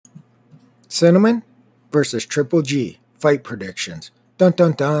Cinnamon versus Triple G. Fight predictions. Dun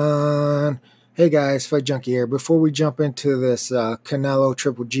dun dun. Hey guys, Fight Junkie here. Before we jump into this Canelo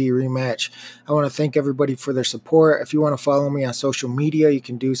Triple G rematch, I want to thank everybody for their support. If you want to follow me on social media, you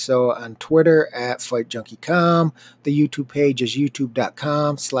can do so on Twitter at FightJunkieCom. The YouTube page is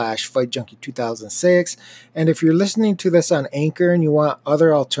youtube.com/FightJunkie2006. And if you're listening to this on Anchor and you want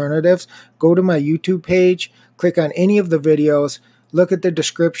other alternatives, go to my YouTube page, click on any of the videos, look at the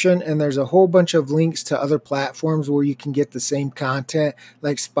description, and there's a whole bunch of links to other platforms where you can get the same content,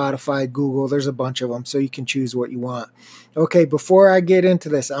 like Spotify, Google. There's a bunch of them, so you can choose what you want. Okay, before I get into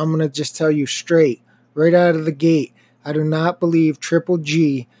this, I'm going to just tell you straight, right out of the gate, I do not believe Triple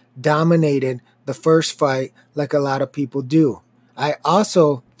G dominated the first fight like a lot of people do. I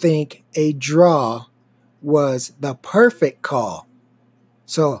also think a draw was the perfect call.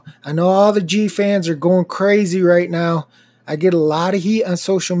 So I know all the G fans are going crazy right now. I get a lot of heat on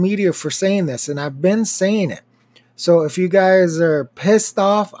social media for saying this, and I've been saying it. So if you guys are pissed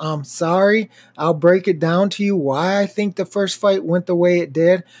off, I'm sorry. I'll break it down to you why I think the first fight went the way it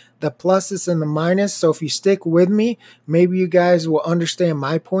did, the pluses and the minus. So if you stick with me, maybe you guys will understand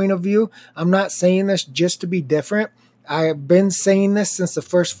my point of view. I'm not saying this just to be different. I've been saying this since the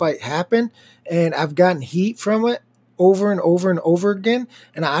first fight happened, and I've gotten heat from it over and over and over again.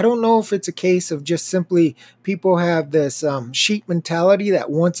 And I don't know if it's a case of just simply people have this sheep mentality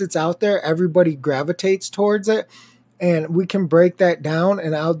that once it's out there, everybody gravitates towards it. And we can break that down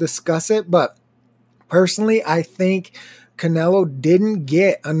and I'll discuss it. But personally, I think Canelo didn't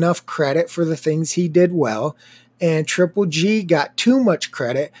get enough credit for the things he did well. And Triple G got too much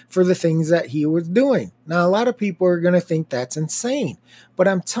credit for the things that he was doing. Now, a lot of people are going to think that's insane. But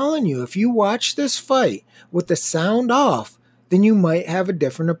I'm telling you, if you watch this fight with the sound off, then you might have a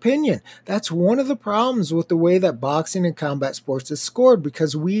different opinion. That's one of the problems with the way that boxing and combat sports is scored,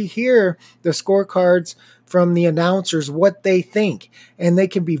 because we hear the scorecards from the announcers, what they think, and they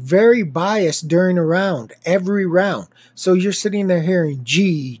can be very biased during a round, every round. So you're sitting there hearing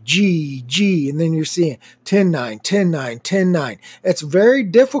G, G, G, and then you're seeing 10-9, 10-9, 10-9. It's very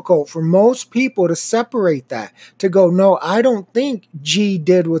difficult for most people to separate that, to go, no, I don't think G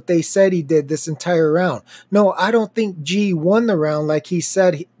did what they said he did this entire round. No, I don't think G won the round like they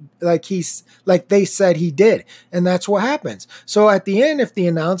said he did. And that's what happens. So at the end, if the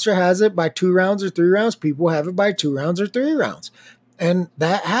announcer has it by 2 rounds or 3 rounds, people have it by 2 rounds or 3 rounds. And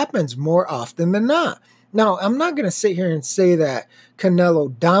that happens more often than not. Now, I'm not going to sit here and say that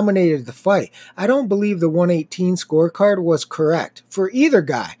Canelo dominated the fight. I don't believe the 118 scorecard was correct for either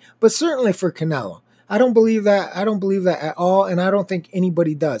guy, but certainly for Canelo. I don't believe that. I don't believe that at all, and I don't think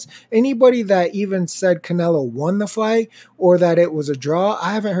anybody does. Anybody that even said Canelo won the fight or that it was a draw,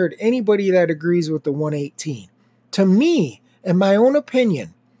 I haven't heard anybody that agrees with the 118. To me, in my own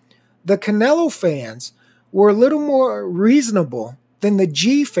opinion, the Canelo fans were a little more reasonable than the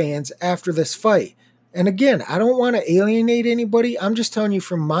G fans after this fight. And again, I don't want to alienate anybody. I'm just telling you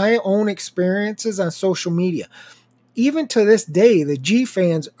from my own experiences on social media. Even to this day, the G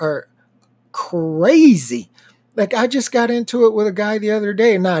fans are crazy. Like, I just got into it with a guy the other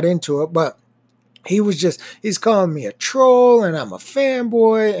day, not into it, but he's calling me a troll and I'm a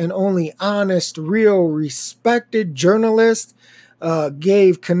fanboy, and only honest, real, respected journalist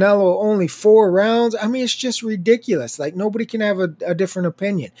gave Canelo only 4 rounds. I mean, it's just ridiculous. Like, nobody can have a different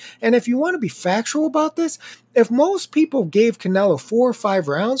opinion. And if you want to be factual about this, if most people gave Canelo 4 or 5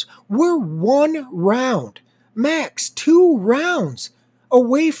 rounds, we're 1 round, max 2 rounds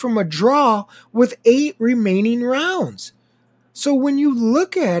away from a draw with 8 remaining rounds. So when you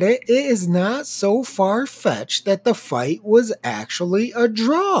look at it, it is not so far-fetched that the fight was actually a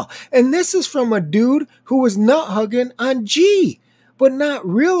draw. And this is from a dude who was nut hugging on G, but not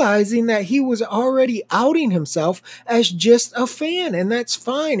realizing that he was already outing himself as just a fan. And that's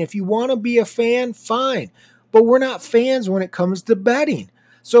fine. If you want to be a fan, fine. But we're not fans when it comes to betting.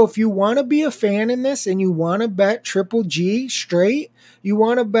 So if you want to be a fan in this and you want to bet Triple G straight, you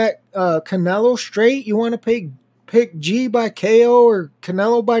want to bet Canelo straight, you want to pick G by KO or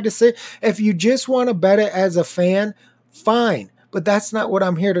Canelo by decision, if you just want to bet it as a fan, fine. But that's not what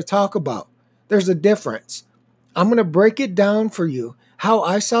I'm here to talk about. There's a difference. I'm going to break it down for you, how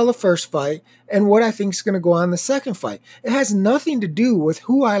I saw the first fight and what I think is going to go on the second fight. It has nothing to do with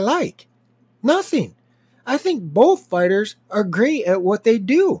who I like. Nothing. I think both fighters are great at what they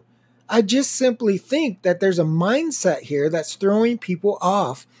do. I just simply think that there's a mindset here that's throwing people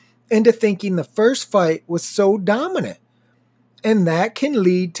off into thinking the first fight was so dominant. And that can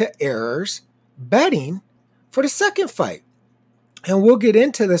lead to errors betting for the second fight. And we'll get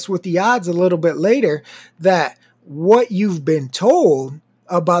into this with the odds a little bit later, that what you've been told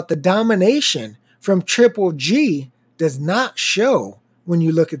about the domination from Triple G does not show when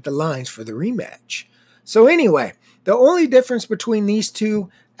you look at the lines for the rematch. So anyway, the only difference between these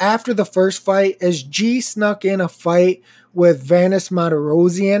two after the first fight is G snuck in a fight with Vanes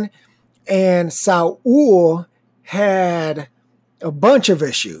Martirosyan, and Saul had a bunch of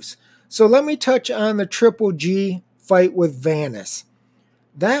issues. So let me touch on the Triple G fight with Vanes.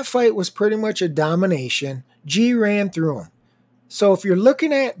 That fight was pretty much a domination. G ran through him. So if you're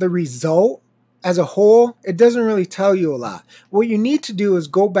looking at the result as a whole, it doesn't really tell you a lot. What you need to do is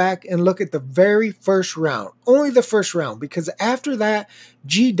go back and look at the very first round. Only the first round, because after that,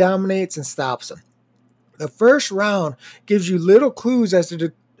 G dominates and stops him. The first round gives you little clues as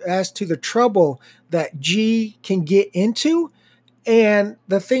to the trouble that G can get into, and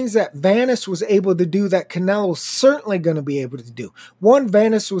the things that Vanes was able to do that Canelo's certainly going to be able to do. One,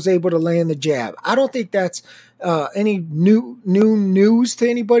 Vanes was able to land the jab. I don't think that's any new news to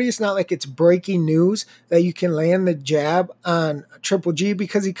anybody. It's not like it's breaking news that you can land the jab on Triple G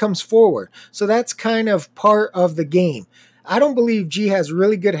because he comes forward. So that's kind of part of the game. I don't believe G has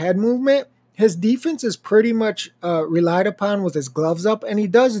really good head movement. His defense is pretty much relied upon with his gloves up, and he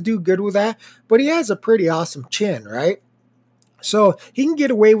does do good with that, but he has a pretty awesome chin, right? So he can get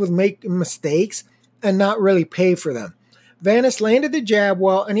away with making mistakes and not really pay for them. Vanes landed the jab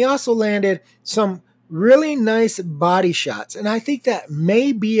well, and he also landed some really nice body shots. And I think that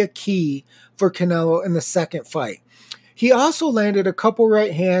may be a key for Canelo in the second fight. He also landed a couple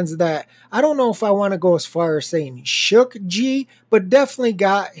right hands that I don't know if I want to go as far as saying shook G, but definitely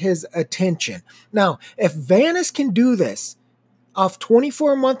got his attention. Now, if Vanes can do this off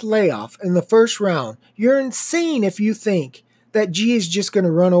 24-month layoff in the first round, you're insane if you think that G is just going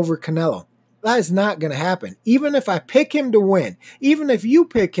to run over Canelo. That is not going to happen. Even if I pick him to win, even if you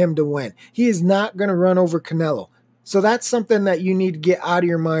pick him to win, he is not going to run over Canelo. So that's something that you need to get out of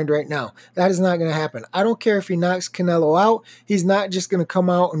your mind right now. That is not going to happen. I don't care if he knocks Canelo out. He's not just going to come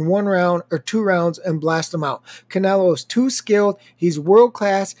out in 1 round or 2 rounds and blast him out. Canelo is too skilled. He's world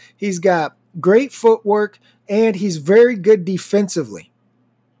class. He's got great footwork, and he's very good defensively.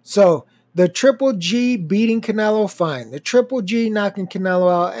 So the Triple G beating Canelo, fine. The Triple G knocking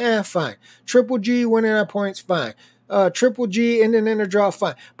Canelo out, fine. Triple G winning at points, fine. Triple G ending in a draw,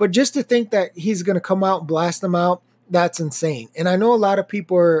 fine. But just to think that he's going to come out and blast them out, that's insane. And I know a lot of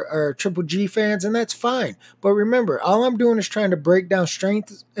people are Triple G fans, and that's fine. But remember, all I'm doing is trying to break down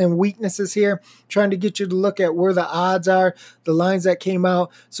strengths and weaknesses here, trying to get you to look at where the odds are, the lines that came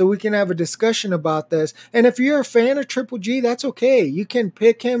out, so we can have a discussion about this. And if you're a fan of Triple G, that's okay. You can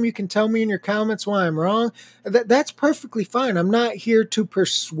pick him. You can tell me in your comments why I'm wrong. That's perfectly fine. I'm not here to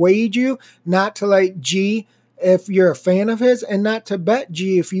persuade you not to like G if you're a fan of his, and not to bet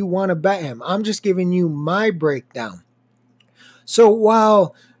G if you want to bet him. I'm just giving you my breakdown. So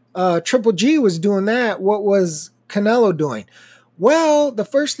while Triple G was doing that, what was Canelo doing? Well, the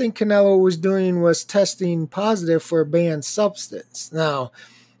first thing Canelo was doing was testing positive for a banned substance. Now,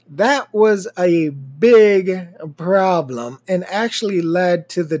 that was a big problem and actually led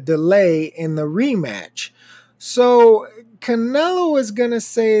to the delay in the rematch. So Canelo is going to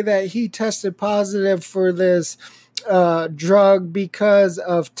say that he tested positive for this drug because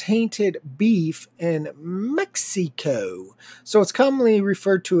of tainted beef in Mexico. So it's commonly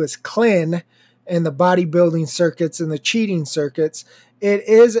referred to as Clen in the bodybuilding circuits and the cheating circuits. It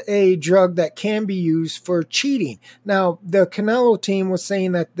is a drug that can be used for cheating. Now, the Canelo team was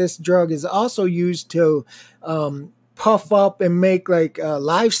saying that this drug is also used to puff up and make like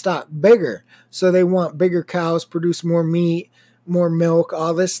livestock bigger. So they want bigger cows, produce more meat, more milk,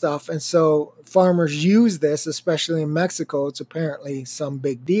 all this stuff. And so farmers use this, especially in Mexico. It's apparently some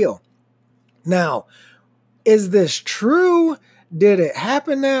big deal. Now, is this true? Did it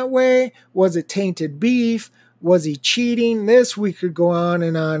happen that way? Was it tainted beef? Was he cheating? This we could go on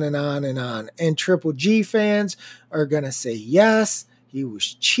and on and on and on. And Triple G fans are going to say, yes, he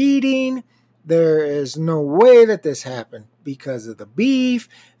was cheating. There is no way that this happened because of the beef.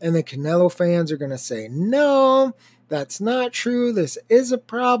 And the Canelo fans are going to say, no, that's not true. This is a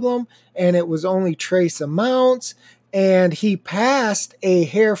problem. And it was only trace amounts. And he passed a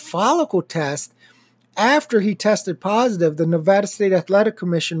hair follicle test after he tested positive. The Nevada State Athletic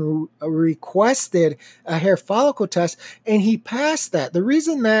Commission requested a hair follicle test, and he passed that. The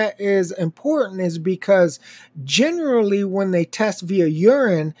reason that is important is because generally when they test via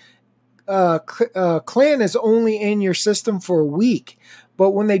urine, Clen is only in your system for a week.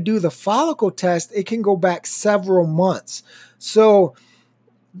 But when they do the follicle test, it can go back several months. So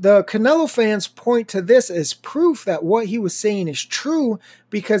the Canelo fans point to this as proof that what he was saying is true,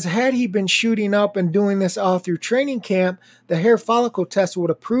 because had he been shooting up and doing this all through training camp, the hair follicle test would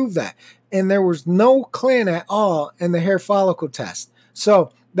have proved that. And there was no clean at all in the hair follicle test.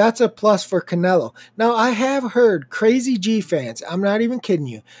 So that's a plus for Canelo. Now, I have heard Crazy G fans, I'm not even kidding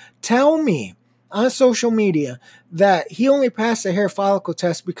you, tell me on social media that he only passed the hair follicle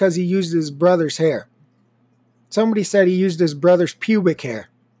test because he used his brother's hair. Somebody said he used his brother's pubic hair.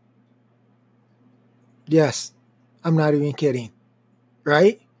 Yes, I'm not even kidding,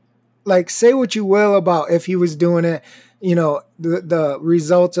 right? Like, say what you will about if he was doing it, the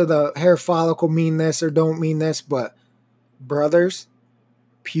results of the hair follicle mean this or don't mean this, but brothers,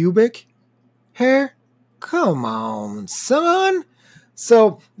 pubic hair? Come on, son.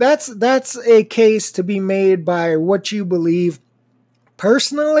 So that's a case to be made by what you believe.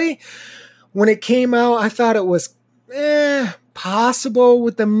 Personally, when it came out, I thought it was possible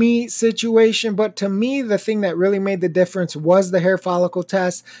with the meat situation, but to me, the thing that really made the difference was the hair follicle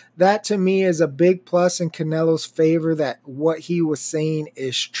test. That to me is a big plus in Canelo's favor, that what he was saying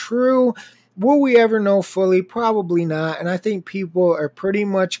is true. Will we ever know fully? Probably not. And I think people are pretty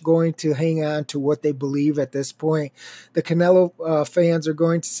much going to hang on to what they believe at this point. The Canelo fans are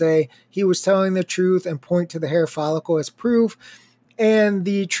going to say he was telling the truth and point to the hair follicle as proof. And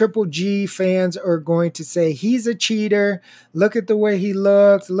the Triple G fans are going to say he's a cheater. Look at the way he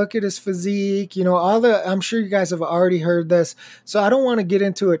looked. Look at his physique. I'm sure you guys have already heard this. So I don't want to get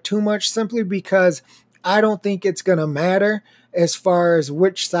into it too much, simply because I don't think it's going to matter as far as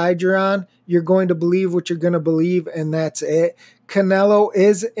which side you're on. You're going to believe what you're going to believe, and that's it. Canelo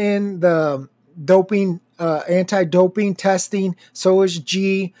is in the anti-doping testing. So is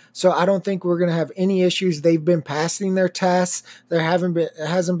G. So I don't think we're going to have any issues. They've been passing their tests. There hasn't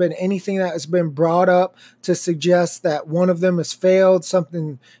been anything that has been brought up to suggest that one of them has failed.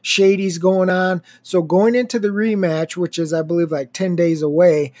 Something shady's going on. So going into the rematch, which is, I believe, like 10 days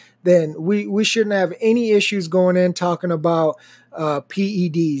away, then we shouldn't have any issues going in talking about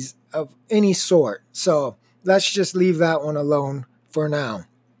PEDs of any sort. So let's just leave that one alone for now.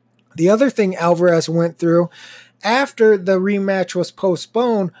 The other thing Alvarez went through after the rematch was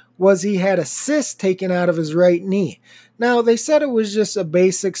postponed was he had a cyst taken out of his right knee. Now, they said it was just a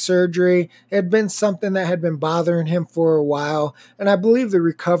basic surgery. It had been something that had been bothering him for a while, and I believe the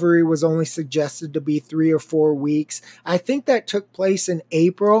recovery was only suggested to be 3 or 4 weeks. I think that took place in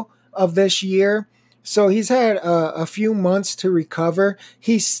April of this year. So he's had a few months to recover.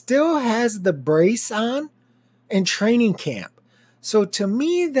 He still has the brace on in training camp. So to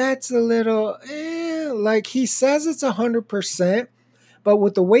me, that's a little, like he says it's 100%, but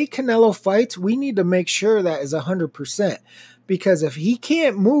with the way Canelo fights, we need to make sure that is 100%. Because if he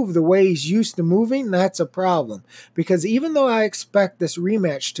can't move the way he's used to moving, that's a problem. Because even though I expect this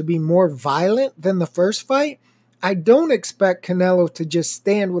rematch to be more violent than the first fight, I don't expect Canelo to just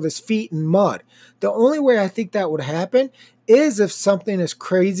stand with his feet in mud. The only way I think that would happen is if something is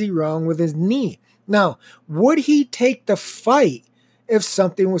crazy wrong with his knee. Now, would he take the fight if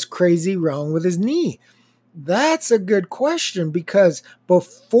something was crazy wrong with his knee? That's a good question, because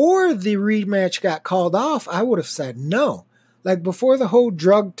before the rematch got called off, I would have said no. Like before the whole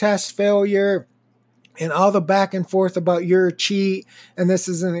drug test failure and all the back and forth about you're a cheat and this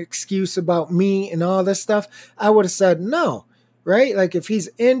is an excuse about me and all this stuff, I would have said no, right? Like if he's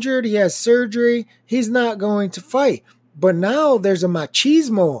injured, he has surgery, he's not going to fight. But now there's a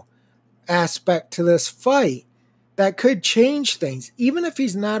machismo aspect to this fight that could change things. Even if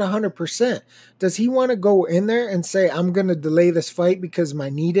he's not 100%, does he want to go in there and say, I'm going to delay this fight because my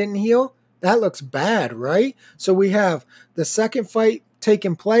knee didn't heal? That looks bad, right? So we have the second fight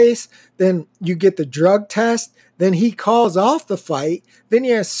taking place, then you get the drug test, then he calls off the fight, then he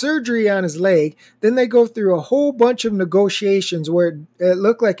has surgery on his leg, then they go through a whole bunch of negotiations where it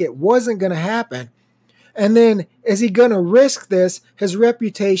looked like it wasn't going to happen. And then is he going to risk this, his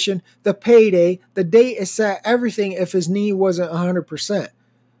reputation, the payday, the date is set, everything, if his knee wasn't 100%?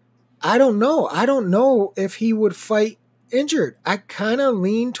 I don't know. I don't know if he would fight injured. I kind of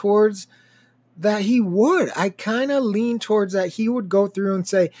lean towards that he would. I kind of lean towards that he would go through and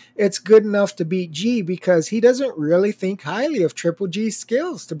say it's good enough to beat G, because he doesn't really think highly of Triple G's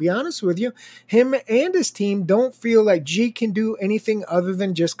skills, to be honest with you. Him and his team don't feel like G can do anything other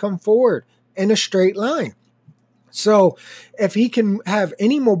than just come forward in a straight line. So if he can have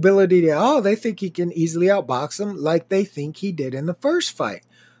any mobility at all, they think he can easily outbox him like they think he did in the first fight.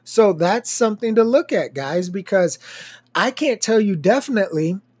 So that's something to look at, guys, because I can't tell you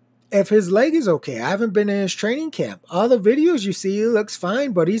definitely if his leg is okay. I haven't been in his training camp. All the videos you see, he looks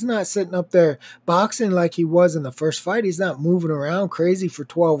fine, but he's not sitting up there boxing like he was in the first fight. He's not moving around crazy for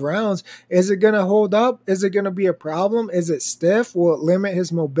 12 rounds. Is it going to hold up? Is it going to be a problem? Is it stiff? Will it limit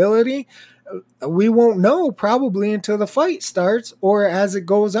his mobility? We won't know probably until the fight starts or as it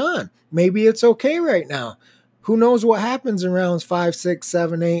goes on. Maybe it's okay right now. Who knows what happens in rounds 5, 6,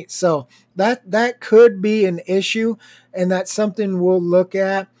 7, 8. So that could be an issue, and that's something we'll look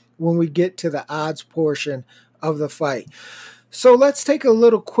at when we get to the odds portion of the fight. So let's take a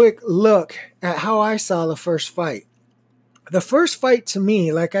little quick look at how I saw the first fight. The first fight to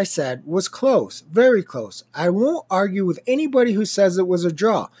me, like I said, was close, very close. I won't argue with anybody who says it was a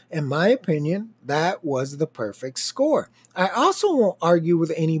draw. In my opinion, that was the perfect score. I also won't argue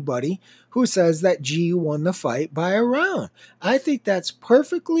with anybody who says that G won the fight by a round. I think that's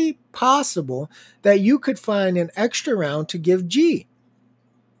perfectly possible that you could find an extra round to give G.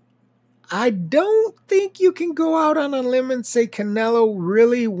 I don't think you can go out on a limb and say Canelo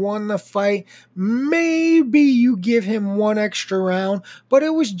really won the fight. Maybe you give him one extra round, but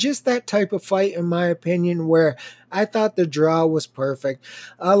it was just that type of fight, in my opinion, where I thought the draw was perfect.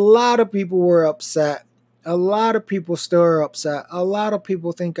 A lot of people were upset. A lot of people still are upset. A lot of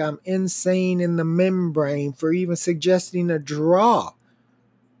people think I'm insane in the membrane for even suggesting a draw.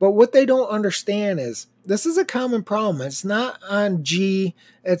 But what they don't understand is this is a common problem. It's not on G.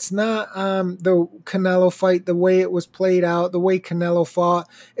 It's not on the Canelo fight, the way it was played out, the way Canelo fought.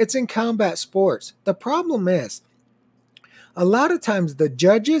 It's in combat sports. The problem is a lot of times the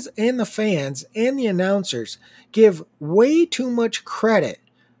judges and the fans and the announcers give way too much credit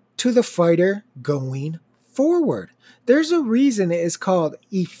to the fighter going forward. There's a reason it is called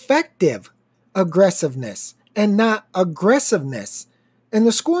effective aggressiveness and not aggressiveness in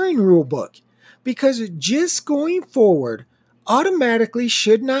the scoring rule book, because just going forward automatically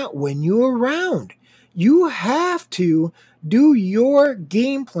should not win you a round. You have to do your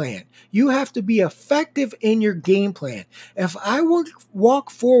game plan. You have to be effective in your game plan. If I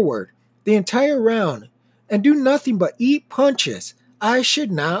walk forward the entire round and do nothing but eat punches, I should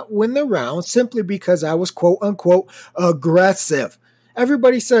not win the round simply because I was quote unquote aggressive.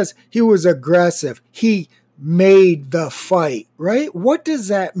 Everybody says he was aggressive. He made the fight, right? What does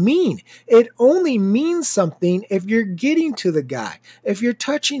that mean? It only means something if you're getting to the guy, if you're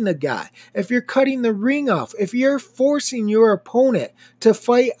touching the guy, if you're cutting the ring off, if you're forcing your opponent to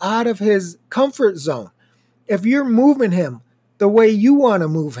fight out of his comfort zone, if you're moving him the way you want to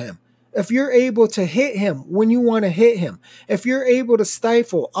move him, if you're able to hit him when you want to hit him, if you're able to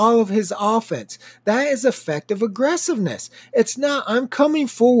stifle all of his offense, that is effective aggressiveness. It's not, I'm coming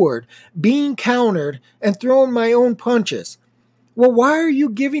forward, being countered, and throwing my own punches. Well, why are you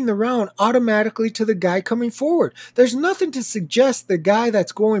giving the round automatically to the guy coming forward? There's nothing to suggest the guy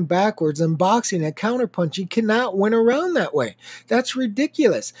that's going backwards and boxing and counterpunching cannot win a round that way. That's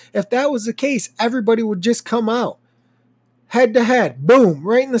ridiculous. If that was the case, everybody would just come out. Head to head, boom,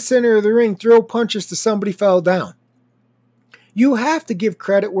 right in the center of the ring, throw punches till somebody fell down. You have to give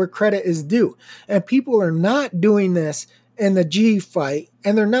credit where credit is due. And people are not doing this in the G fight,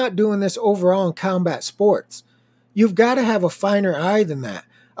 and they're not doing this overall in combat sports. You've got to have a finer eye than that.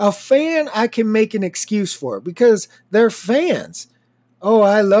 A fan, I can make an excuse for because they're fans. Oh,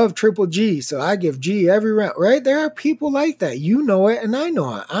 I love Triple G, so I give G every round, right? There are people like that. You know it, and I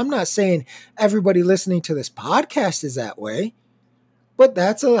know it. I'm not saying everybody listening to this podcast is that way, but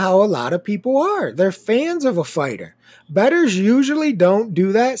that's how a lot of people are. They're fans of a fighter. Bettors usually don't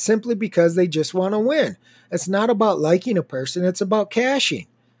do that simply because they just want to win. It's not about liking a person. It's about cashing.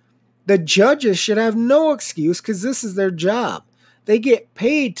 The judges should have no excuse because this is their job. They get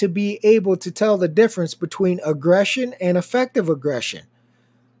paid to be able to tell the difference between aggression and effective aggression.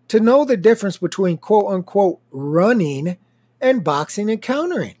 To know the difference between quote-unquote running and boxing and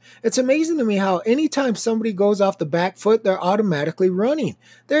countering. It's amazing to me how anytime somebody goes off the back foot, they're automatically running.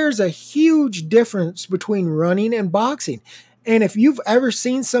 There's a huge difference between running and boxing. And if you've ever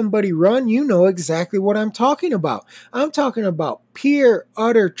seen somebody run, you know exactly what I'm talking about. I'm talking about pure,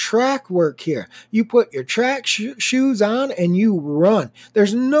 utter track work here. You put your track shoes on and you run.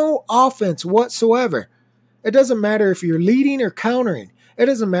 There's no offense whatsoever. It doesn't matter if you're leading or countering. It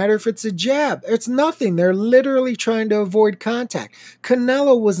doesn't matter if it's a jab. It's nothing. They're literally trying to avoid contact.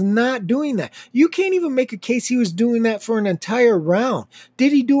 Canelo was not doing that. You can't even make a case he was doing that for an entire round.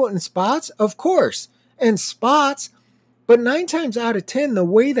 Did he do it in spots? Of course, in spots. But 9 times out of 10, the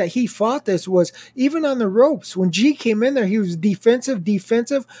way that he fought this was even on the ropes. When G came in there, he was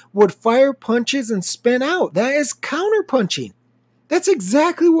defensive, would fire punches and spin out. That is counterpunching. That's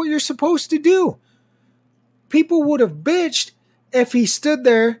exactly what you're supposed to do. People would have bitched if he stood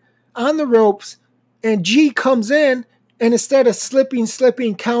there on the ropes, and G comes in, and instead of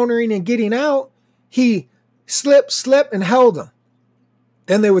slipping, countering, and getting out, he slipped, and held him.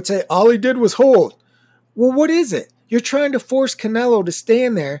 Then they would say, all he did was hold. Well, what is it? You're trying to force Canelo to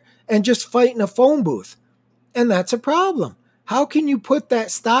stand there and just fight in a phone booth. And that's a problem. How can you put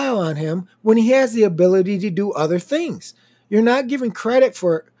that style on him when he has the ability to do other things? You're not giving credit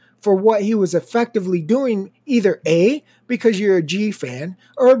for what he was effectively doing, either A, because you're a G fan,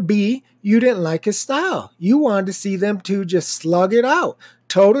 or B, you didn't like his style. You wanted to see them two just slug it out.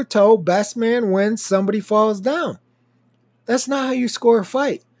 Toe to toe, best man wins, somebody falls down. That's not how you score a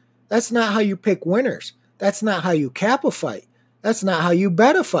fight. That's not how you pick winners. That's not how you cap a fight. That's not how you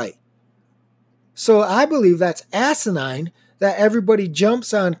bet a fight. So I believe that's asinine that everybody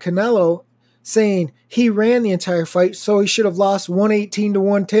jumps on Canelo saying he ran the entire fight, so he should have lost 118 to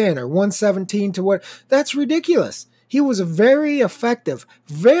 110 or 117 to what. That's ridiculous. He was very effective.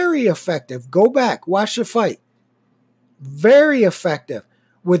 Very effective. Go back, watch the fight. Very effective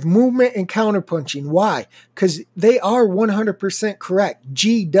with movement and counterpunching. Why? Because they are 100% correct.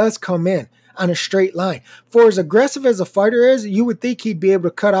 G does come in on a straight line. For as aggressive as a fighter is, you would think he'd be able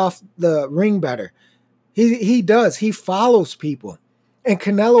to cut off the ring better. He does. He follows people. And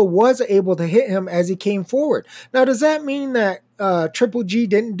Canelo was able to hit him as he came forward. Now, does that mean that Triple G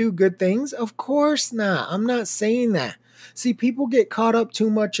didn't do good things? Of course not. I'm not saying that. See, people get caught up too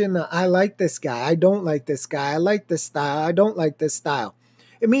much in the, I like this guy, I don't like this guy, I like this style, I don't like this style.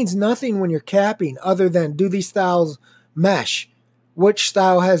 It means nothing when you're capping other than, do these styles mesh? Which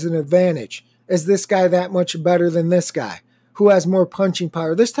style has an advantage? Is this guy that much better than this guy? Who has more punching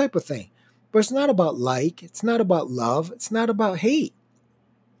power? This type of thing. But it's not about like, it's not about love, it's not about hate.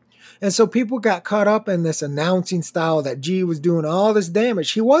 And so people got caught up in this announcing style that G was doing all this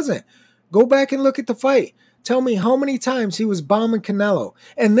damage. He wasn't. Go back and look at the fight. Tell me how many times he was bombing Canelo.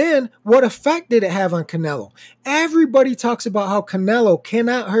 And then what effect did it have on Canelo? Everybody talks about how Canelo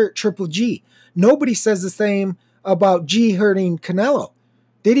cannot hurt Triple G. Nobody says the same about G hurting Canelo.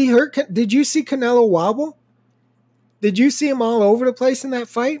 Did you see Canelo wobble? Did you see him all over the place in that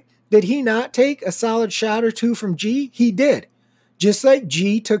fight? Did he not take a solid shot or two from G? He did. Just like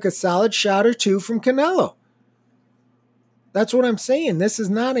G took a solid shot or two from Canelo. That's what I'm saying. This is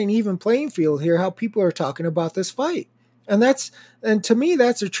not an even playing field here, how people are talking about this fight. And to me,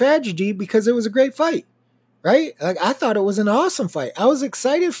 that's a tragedy because it was a great fight, right? Like, I thought it was an awesome fight. I was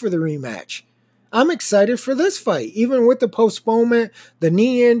excited for the rematch. I'm excited for this fight, even with the postponement, the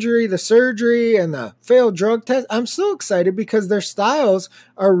knee injury, the surgery, and the failed drug test. I'm still excited because their styles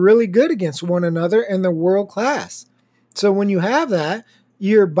are really good against one another and they're world class. So when you have that,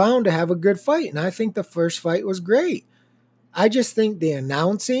 you're bound to have a good fight. And I think the first fight was great. I just think the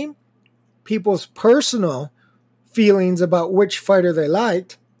announcing, people's personal feelings about which fighter they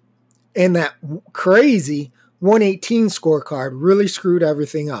liked, and that crazy 118 scorecard really screwed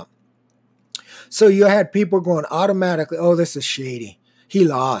everything up. So you had people going automatically, oh, this is shady. He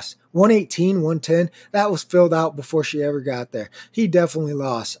lost. 118, 110, that was filled out before she ever got there. He definitely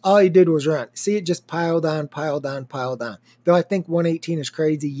lost. All he did was run. See, it just piled on. Do I think 118 is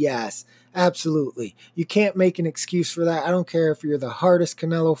crazy? Yes, absolutely. You can't make an excuse for that. I don't care if you're the hardest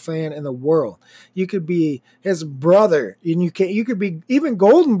Canelo fan in the world. You could be his brother, and you could be even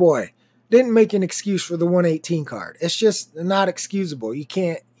Golden Boy. Didn't make an excuse for the 118 card. It's just not excusable. You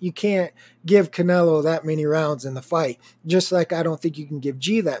can't give Canelo that many rounds in the fight, just like I don't think you can give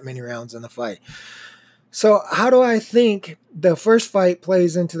G that many rounds in the fight. So how do I think the first fight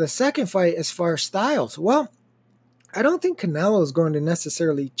plays into the second fight as far as styles? Well, I don't think Canelo is going to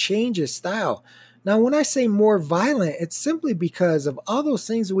necessarily change his style. Now, when I say more violent, it's simply because of all those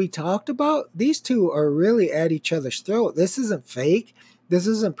things we talked about. These two are really at each other's throat. This isn't fake. This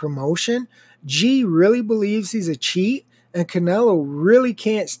isn't promotion. G really believes he's a cheat, and Canelo really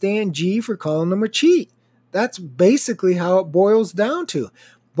can't stand G for calling him a cheat. That's basically how it boils down to.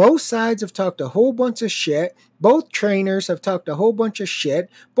 Both sides have talked a whole bunch of shit. Both trainers have talked a whole bunch of shit.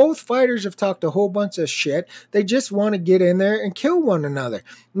 Both fighters have talked a whole bunch of shit. They just want to get in there and kill one another.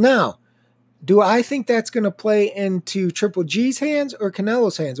 Now, do I think that's going to play into Triple G's hands or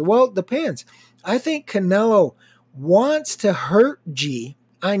Canelo's hands? Well, it depends. I think Canelo wants to hurt G.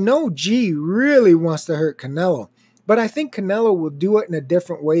 I know G really wants to hurt Canelo, but I think Canelo will do it in a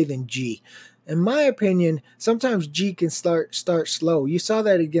different way than G. In my opinion, sometimes G can start slow. You saw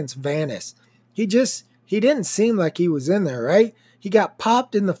that against Vanis. He didn't seem like he was in there, right? He got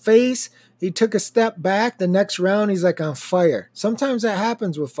popped in the face. He took a step back. The next round, he's like on fire. Sometimes that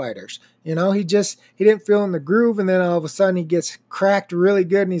happens with fighters. You know, he didn't feel in the groove, and then all of a sudden he gets cracked really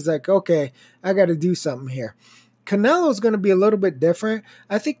good, and he's like, okay, I got to do something here. Canelo's going to be a little bit different.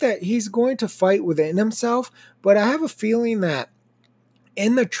 I think that he's going to fight within himself, but I have a feeling that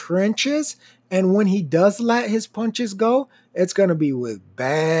in the trenches and when he does let his punches go, it's going to be with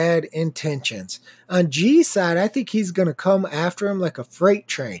bad intentions. On G's side, I think he's going to come after him like a freight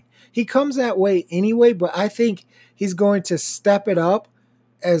train. He comes that way anyway, but I think he's going to step it up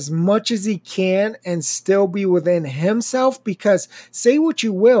as much as he can and still be within himself, because say what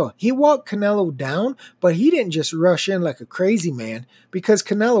you will, he walked Canelo down, but he didn't just rush in like a crazy man, because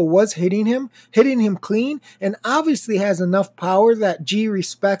Canelo was hitting him clean, and obviously has enough power that G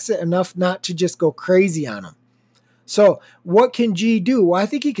respects it enough not to just go crazy on him. So what can G do? Well, I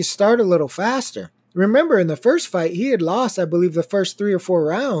think he could start a little faster. Remember, in the first fight, he had lost, I believe, the first 3 or 4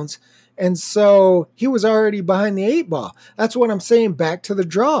 rounds. And so he was already behind the 8 ball. That's what I'm saying, back to the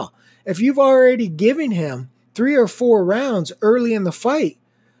draw. If you've already given him 3 or 4 rounds early in the fight,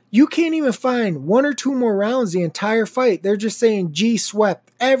 you can't even find 1 or 2 more rounds the entire fight. They're just saying G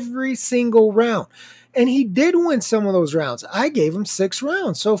swept every single round. And he did win some of those rounds. I gave him 6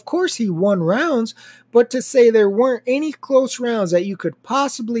 rounds. So, of course, he won rounds. But to say there weren't any close rounds that you could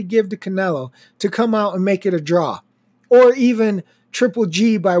possibly give to Canelo to come out and make it a draw, or even Triple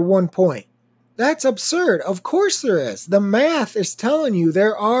G by 1 point, that's absurd. Of course there is. The math is telling you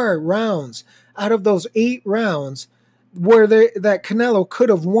there are rounds out of those 8 rounds where that Canelo could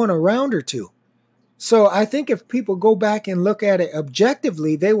have won a round or 2. So I think if people go back and look at it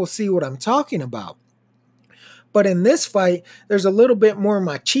objectively, they will see what I'm talking about. But in this fight, there's a little bit more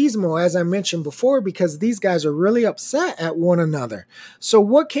machismo, as I mentioned before, because these guys are really upset at one another. So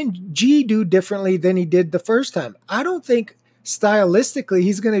what can G do differently than he did the first time? I don't think stylistically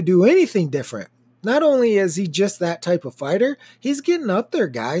he's going to do anything different. Not only is he just that type of fighter, he's getting up there,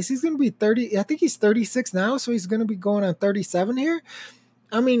 guys. He's going to be 30. I think he's 36 now, so he's going to be going on 37 here.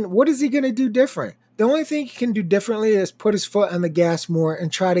 I mean, what is he going to do different? The only thing he can do differently is put his foot on the gas more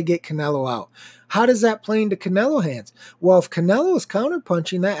and try to get Canelo out. How does that play into Canelo's hands? Well, if Canelo is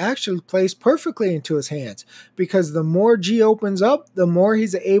counterpunching, that actually plays perfectly into his hands, because the more G opens up, the more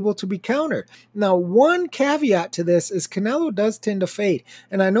he's able to be countered. Now, one caveat to this is Canelo does tend to fade,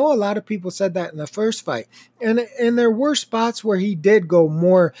 and I know a lot of people said that in the first fight, and there were spots where he did go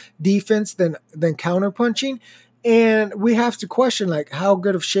more defense than counterpunching. And we have to question, like, how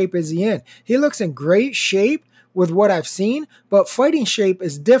good of shape is he in? He looks in great shape with what I've seen, but fighting shape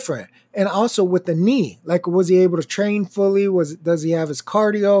is different. And also with the knee, like, was he able to train fully? Does he have his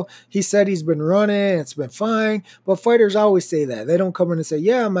cardio? He said he's been running, it's been fine. But fighters always say that. They don't come in and say,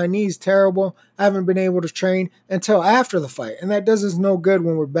 yeah, my knee's terrible, I haven't been able to train, until after the fight. And that does us no good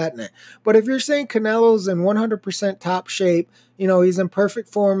when we're betting it. But if you're saying Canelo's in 100% top shape, you know, he's in perfect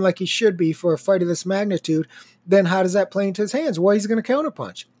form like he should be for a fight of this magnitude, then how does that play into his hands? Well, he's going to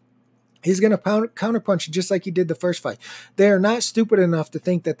counterpunch. He's going to counterpunch just like he did the first fight. They are not stupid enough to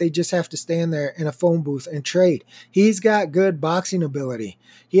think that they just have to stand there in a phone booth and trade. He's got good boxing ability.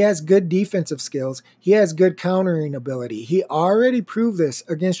 He has good defensive skills. He has good countering ability. He already proved this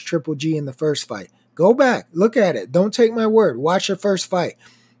against Triple G in the first fight. Go back, look at it. Don't take my word. Watch the first fight.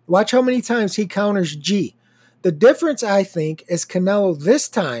 Watch how many times he counters G. The difference, I think, is Canelo this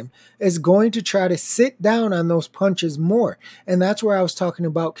time is going to try to sit down on those punches more. And that's where I was talking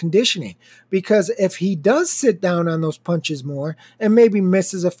about conditioning. Because if he does sit down on those punches more and maybe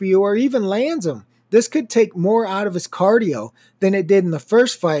misses a few or even lands them, this could take more out of his cardio than it did in the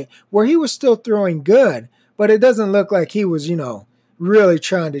first fight, where he was still throwing good, but it doesn't look like he was, really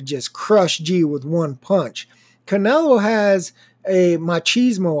trying to just crush G with one punch. Canelo has a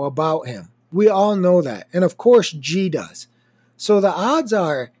machismo about him. We all know that. And of course, G does. So the odds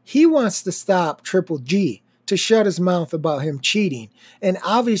are he wants to stop Triple G to shut his mouth about him cheating. And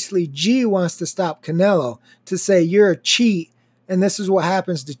obviously, G wants to stop Canelo to say, you're a cheat, and this is what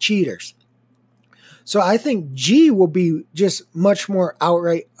happens to cheaters. So I think G will be just much more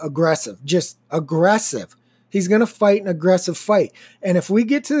outright aggressive, just aggressive. He's going to fight an aggressive fight. And if we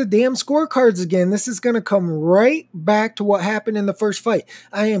get to the damn scorecards again, this is going to come right back to what happened in the first fight.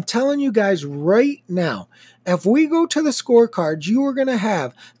 I am telling you guys right now, if we go to the scorecards, you are going to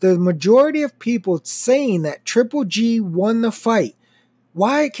have the majority of people saying that Triple G won the fight.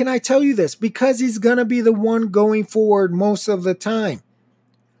 Why can I tell you this? Because he's going to be the one going forward most of the time.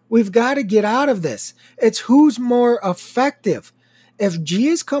 We've got to get out of this. It's who's more effective. If G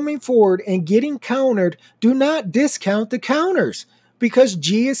is coming forward and getting countered, do not discount the counters, because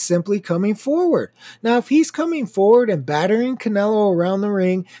G is simply coming forward. Now, if he's coming forward and battering Canelo around the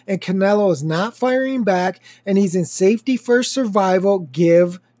ring and Canelo is not firing back and he's in safety first survival,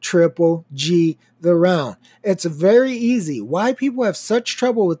 give Triple G the round. It's very easy. Why people have such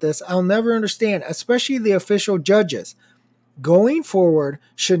trouble with this, I'll never understand, especially the official judges. Going forward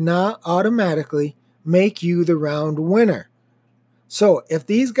should not automatically make you the round winner. So if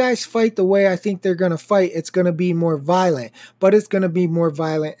these guys fight the way I think they're going to fight, it's going to be more violent, but it's going to be more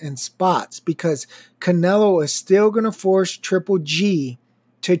violent in spots because Canelo is still going to force Triple G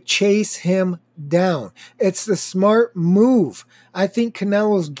to chase him down. It's the smart move. I think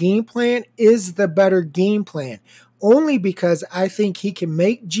Canelo's game plan is the better game plan, only because I think he can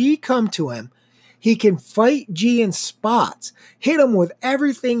make G come to him. He can fight G in spots, hit him with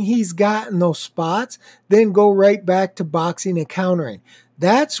everything he's got in those spots, then go right back to boxing and countering.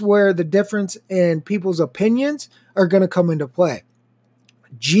 That's where the difference in people's opinions are going to come into play.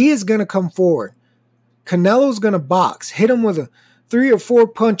 G is going to come forward. Canelo's going to box, hit him with 3 or 4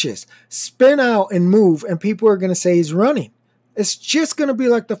 punches, spin out and move, and people are going to say he's running. It's just going to be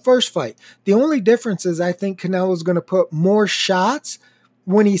like the first fight. The only difference is I think Canelo's going to put more shots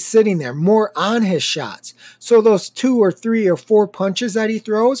when he's sitting there, more on his shots. So those 2 or 3 or 4 punches that he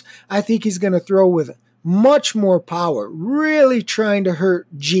throws, I think he's going to throw with much more power, really trying to hurt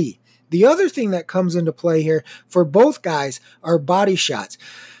G. The other thing that comes into play here for both guys are body shots.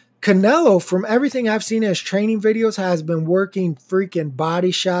 Canelo, from everything I've seen in his training videos, has been working freaking body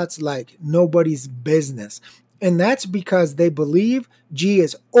shots like nobody's business. And that's because they believe G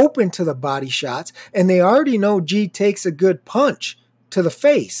is open to the body shots, and they already know G takes a good punch to the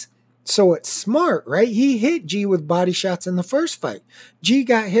face. So it's smart, right? He hit G with body shots in the first fight. G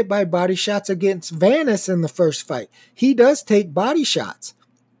got hit by body shots against Vanis in the first fight. He does take body shots.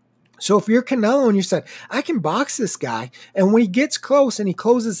 So if you're Canelo and you said, I can box this guy, and when he gets close and he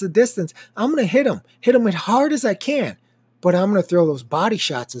closes the distance, I'm going to hit him as hard as I can, but I'm going to throw those body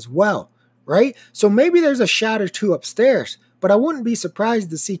shots as well, right? So maybe there's a shot or 2 upstairs, but I wouldn't be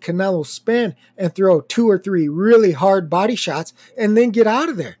surprised to see Canelo spin and throw 2 or 3 really hard body shots and then get out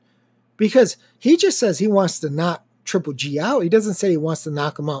of there. Because he just says he wants to knock Triple G out. He doesn't say he wants to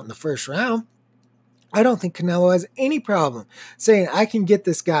knock him out in the first round. I don't think Canelo has any problem saying, I can get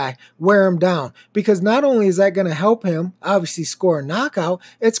this guy, wear him down. Because not only is that going to help him obviously score a knockout,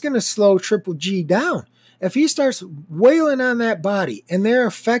 it's going to slow Triple G down. If he starts wailing on that body and they're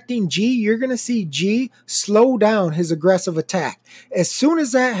affecting G, you're going to see G slow down his aggressive attack. As soon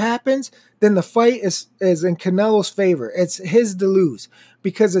as that happens, then the fight is in Canelo's favor. It's his to lose.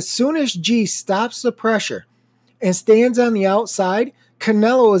 Because as soon as G stops the pressure and stands on the outside,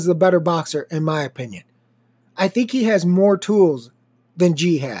 Canelo is the better boxer, in my opinion. I think he has more tools than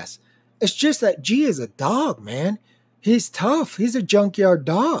G has. It's just that G is a dog, man. He's tough. He's a junkyard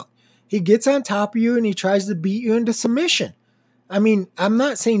dog. He gets on top of you and he tries to beat you into submission. I mean, I'm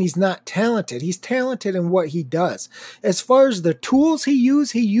not saying he's not talented. He's talented in what he does. As far as the tools he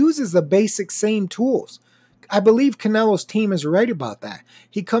uses the basic same tools. I believe Canelo's team is right about that.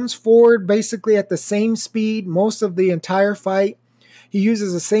 He comes forward basically at the same speed most of the entire fight. He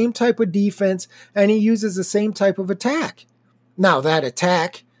uses the same type of defense, and he uses the same type of attack. Now, that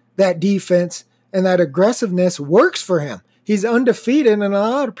attack, that defense, and that aggressiveness works for him. He's undefeated, and a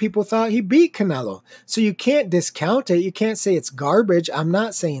lot of people thought he beat Canelo. So you can't discount it. You can't say it's garbage. I'm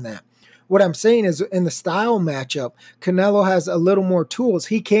not saying that. What I'm saying is in the style matchup, Canelo has a little more tools.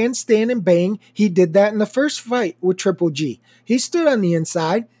 He can stand and bang. He did that in the first fight with Triple G. He stood on the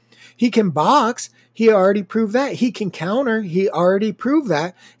inside. He can box. He already proved that. He can counter. He already proved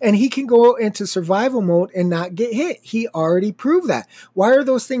that. And he can go into survival mode and not get hit. He already proved that. Why are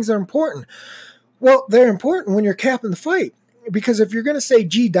those things important? Well, they're important when you're capping the fight. Because if you're going to say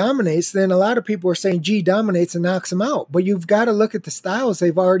G dominates, then a lot of people are saying G dominates and knocks him out. But you've got to look at the styles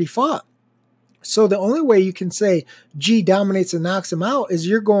they've already fought. So the only way you can say G dominates and knocks him out is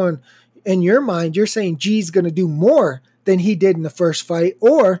you're going, in your mind, you're saying G's going to do more than he did in the first fight,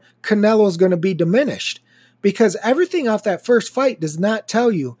 or Canelo's going to be diminished. Because everything off that first fight does not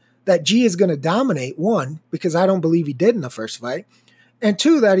tell you that G is going to dominate, 1, because I don't believe he did in the first fight, and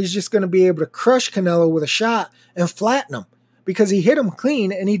 2, that he's just going to be able to crush Canelo with a shot and flatten him, because he hit him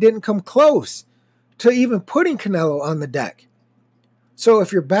clean and he didn't come close to even putting Canelo on the deck. So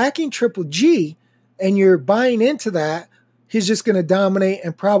if you're backing Triple G and you're buying into that, he's just going to dominate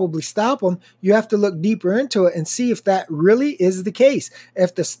and probably stop him, you have to look deeper into it and see if that really is the case.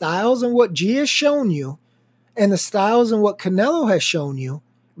 If the styles and what G has shown you and the styles and what Canelo has shown you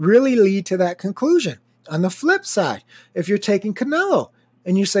really lead to that conclusion. On the flip side, if you're taking Canelo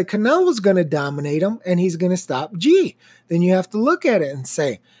and you say Canelo's going to dominate him and he's going to stop G, then you have to look at it and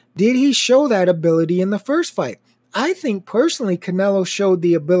say, did he show that ability in the first fight? I think personally Canelo showed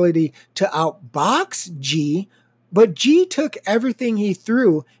the ability to outbox G But G took everything he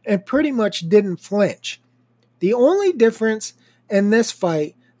threw and pretty much didn't flinch. The only difference in this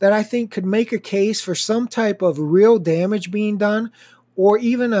fight that I think could make a case for some type of real damage being done or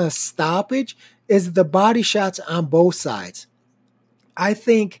even a stoppage is the body shots on both sides. I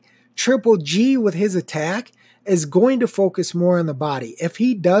think Triple G with his attack is going to focus more on the body. If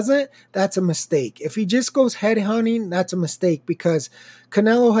he doesn't, that's a mistake. If he just goes head hunting, that's a mistake because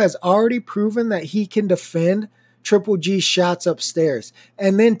Canelo has already proven that he can defend Triple G's shots upstairs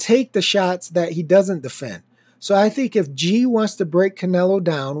and then take the shots that he doesn't defend. So I think if G wants to break Canelo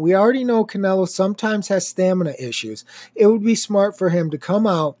down, we already know Canelo sometimes has stamina issues. It would be smart for him to come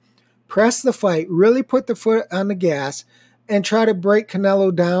out, press the fight, really put the foot on the gas, and try to break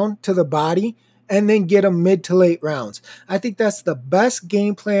Canelo down to the body and then get him mid to late rounds. I think that's the best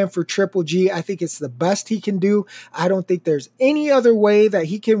game plan for Triple G. I think it's the best he can do. I don't think there's any other way that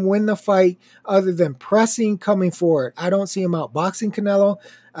he can win the fight other than pressing, coming forward. I don't see him outboxing Canelo.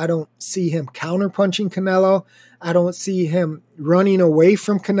 I don't see him counterpunching Canelo. I don't see him running away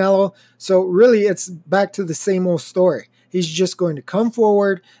from Canelo. So really, it's back to the same old story. He's just going to come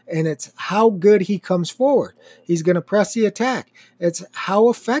forward, and it's how good he comes forward. He's going to press the attack. It's how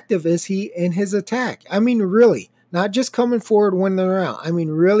effective is he in his attack. I mean, really, not just coming forward when they're out. I mean,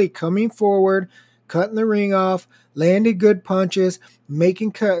 really coming forward, cutting the ring off, landing good punches,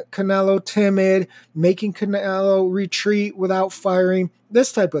 making Canelo timid, making Canelo retreat without firing,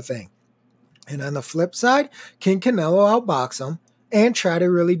 this type of thing. And on the flip side, can Canelo outbox him and try to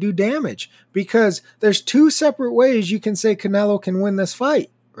really do damage? Because there's two separate ways you can say Canelo can win this fight,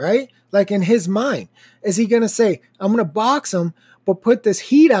 right? Like in his mind. Is he going to say, I'm going to box him, but put this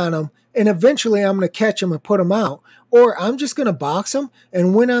heat on him, and eventually I'm going to catch him and put him out? Or I'm just going to box him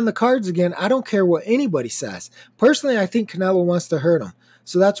and win on the cards again. I don't care what anybody says. Personally, I think Canelo wants to hurt him.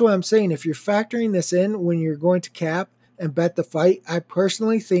 So that's why I'm saying if you're factoring this in when you're going to cap and bet the fight, I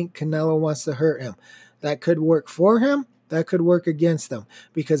personally think Canelo wants to hurt him. That could work for him. That could work against him.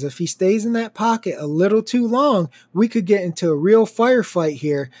 Because if he stays in that pocket a little too long, we could get into a real firefight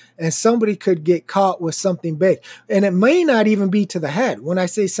here and somebody could get caught with something big. And it may not even be to the head. When I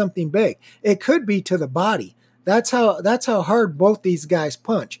say something big, it could be to the body. That's how hard both these guys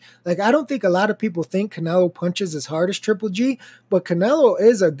punch. Like, I don't think a lot of people think Canelo punches as hard as Triple G, but Canelo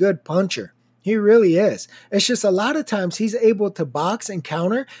is a good puncher. He really is. It's just a lot of times he's able to box and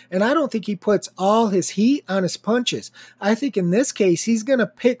counter, and I don't think he puts all his heat on his punches. I think in this case, he's going to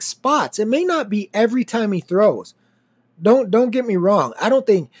pick spots. It may not be every time he throws. Don't get me wrong. I don't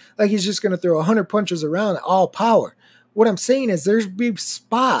think like he's just going to throw 100 punches around at all power. What I'm saying is there's big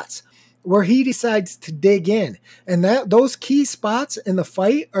spots where he decides to dig in, and those key spots in the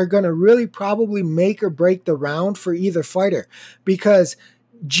fight are going to really probably make or break the round for either fighter, because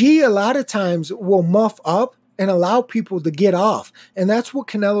G a lot of times will muff up and allow people to get off. And that's what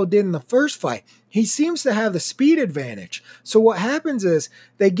Canelo did in the first fight. He seems to have the speed advantage. So what happens is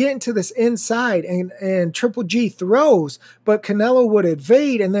they get into this inside and Triple G throws, but Canelo would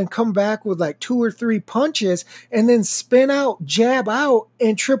evade and then come back with like 2 or 3 punches and then spin out, jab out,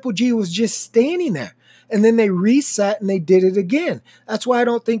 and Triple G was just standing there. And then they reset and they did it again. That's why I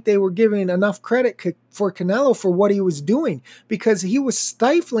don't think they were giving enough credit for Canelo for what he was doing, because he was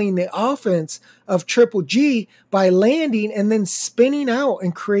stifling the offense of Triple G by landing and then spinning out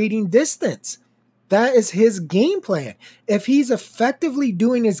and creating distance. That is his game plan. If he's effectively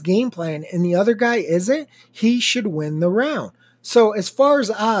doing his game plan and the other guy isn't, he should win the round. So as far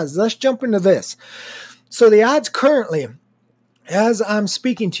as odds, let's jump into this. So the odds currently, as I'm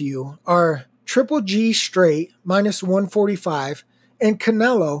speaking to you, are Triple G straight minus 145 and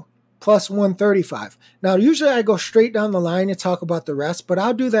Canelo plus 135. Now, usually I go straight down the line and talk about the rest, but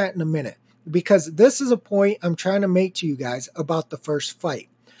I'll do that in a minute because this is a point I'm trying to make to you guys about the first fight.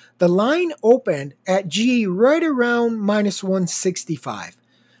 The line opened at G right around minus 165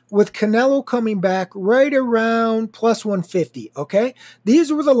 with Canelo coming back right around plus 150, okay?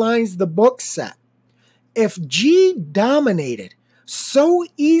 These were the lines the book set. If G dominated so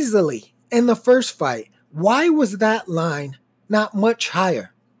easily in the first fight, why was that line not much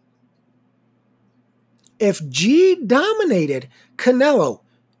higher? If G dominated Canelo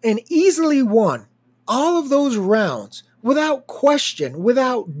and easily won all of those rounds without question,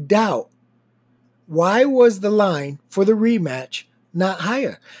 without doubt, why was the line for the rematch not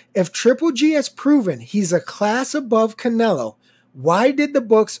higher? If Triple G has proven he's a class above Canelo, why did the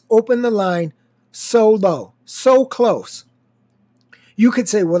books open the line so low, so close? You could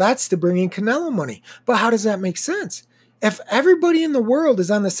say, well, that's to bring in Canelo money. But how does that make sense? If everybody in the world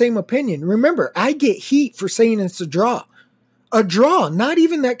is on the same opinion, remember, I get heat for saying it's a draw. A draw, not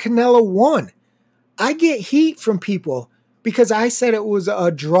even that Canelo won. I get heat from people because I said it was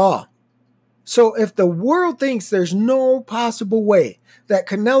a draw. So if the world thinks there's no possible way that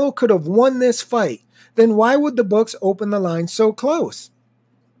Canelo could have won this fight, then why would the books open the line so close?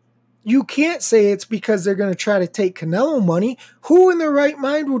 You can't say it's because they're going to try to take Canelo money. Who in their right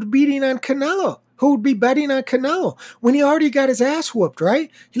mind would be betting on Canelo? Who would be betting on Canelo when he already got his ass whooped, right?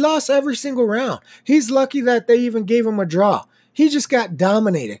 He lost every single round. He's lucky that they even gave him a draw. He just got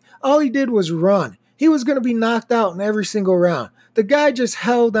dominated. All he did was run. He was going to be knocked out in every single round. The guy just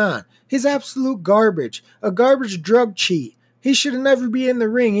held on. He's absolute garbage. A garbage drug cheat. He should have never be in the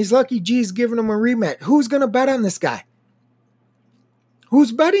ring. He's lucky G's giving him a rematch. Who's going to bet on this guy?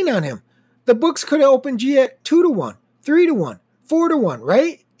 Who's betting on him? The books could have opened G at 2-1, 3-1, 4-1,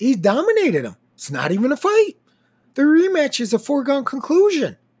 right? He dominated him. It's not even a fight. The rematch is a foregone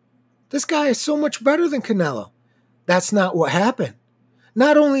conclusion. This guy is so much better than Canelo. That's not what happened.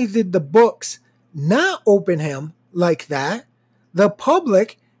 Not only did the books not open him like that, the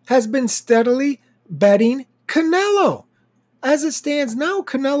public has been steadily betting Canelo. As it stands now,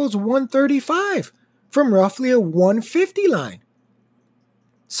 Canelo's 135 from roughly a 150 line.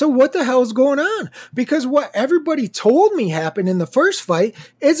 So what the hell is going on? Because what everybody told me happened in the first fight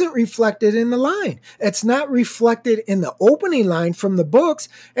isn't reflected in the line. It's not reflected in the opening line from the books,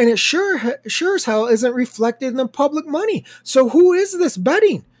 and it sure as hell isn't reflected in the public money. So who is this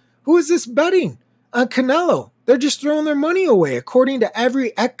betting? Who is this betting on Canelo? They're just throwing their money away, according to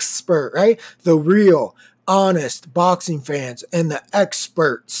every expert, right? The real, honest boxing fans and the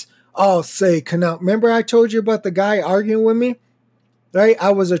experts all say Canelo. Remember I told you about the guy arguing with me? Right?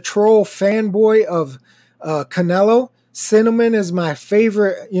 I was a troll fanboy of Canelo. Cinnamon is my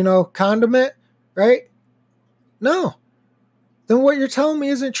favorite, condiment, right? No. Then what you're telling me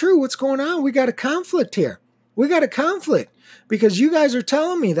isn't true. What's going on? We got a conflict here. We got a conflict because you guys are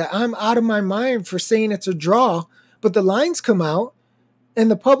telling me that I'm out of my mind for saying it's a draw, but the lines come out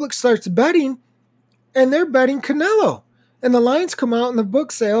and the public starts betting and they're betting Canelo. And the lines come out and the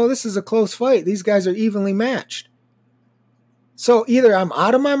books say, oh, this is a close fight. These guys are evenly matched. So either I'm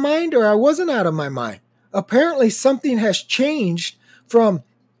out of my mind or I wasn't out of my mind. Apparently something has changed from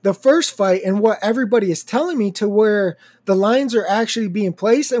the first fight and what everybody is telling me to where the lines are actually being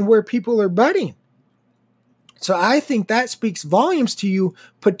placed and where people are betting. So I think that speaks volumes to you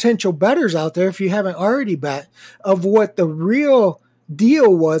potential bettors out there, if you haven't already bet, of what the real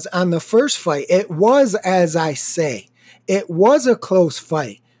deal was on the first fight. It was, as I say, it was a close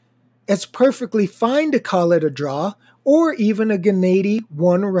fight. It's perfectly fine to call it a draw, or even a Gennady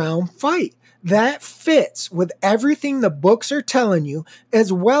one-round fight. That fits with everything the books are telling you,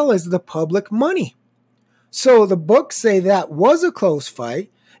 as well as the public money. So the books say that was a close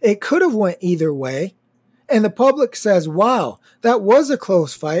fight. It could have went either way. And the public says, wow, that was a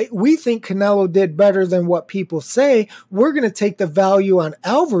close fight. We think Canelo did better than what people say. We're going to take the value on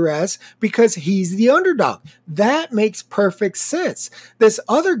Alvarez because he's the underdog. That makes perfect sense. This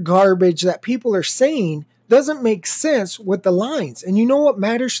other garbage that people are saying doesn't make sense with the lines. And you know what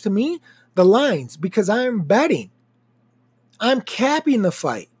matters to me? The lines, because I'm betting. I'm capping the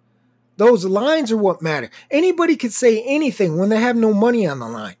fight. Those lines are what matter. Anybody can say anything when they have no money on the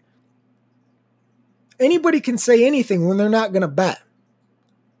line. Anybody can say anything when they're not going to bet.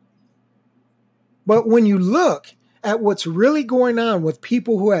 But when you look at what's really going on with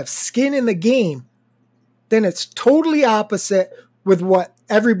people who have skin in the game, then it's totally opposite with what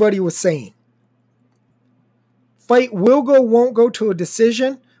everybody was saying. Fight will go, won't go to a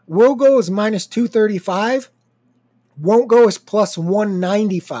decision. Will go is minus 235. Won't go is plus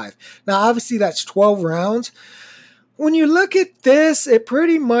 195. Now, obviously, that's 12 rounds. When you look at this, it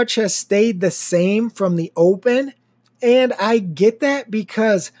pretty much has stayed the same from the open. And I get that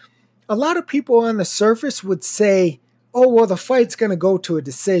because a lot of people on the surface would say, oh, well, the fight's going to go to a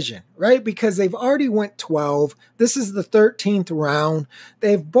decision, right? Because they've already went 12. This is the 13th round.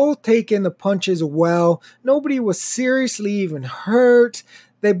 They've both taken the punches well. Nobody was seriously even hurt.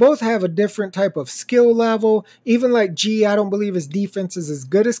 They both have a different type of skill level. Even like G, I don't believe his defense is as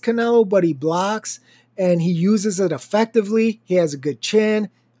good as Canelo, but he blocks and he uses it effectively. He has a good chin.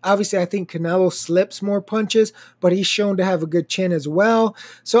 Obviously, I think Canelo slips more punches, but he's shown to have a good chin as well.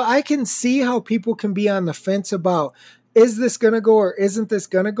 So I can see how people can be on the fence about, is this going to go or isn't this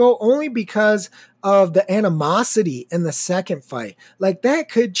going to go? Only because of the animosity in the second fight. Like, that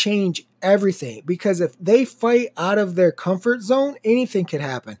could change everything, because if they fight out of their comfort zone, anything could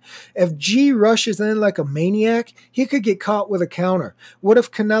happen. If G rushes in like a maniac, he could get caught with a counter. What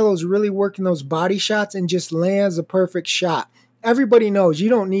if Canelo's really working those body shots and just lands a perfect shot? Everybody knows you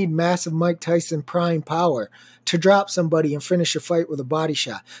don't need massive Mike Tyson prime power to drop somebody and finish a fight with a body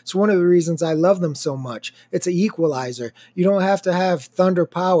shot. It's one of the reasons I love them so much. It's an equalizer. You don't have to have thunder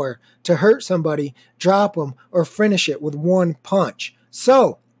power to hurt somebody, drop them, or finish it with one punch.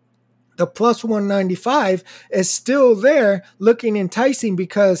 So the plus 195 is still there looking enticing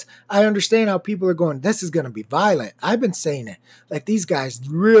because I understand how people are going, this is going to be violent. I've been saying it. Like, these guys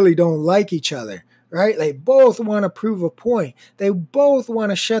really don't like each other, right? They both want to prove a point. They both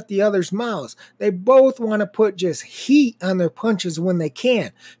want to shut the other's mouths. They both want to put just heat on their punches when they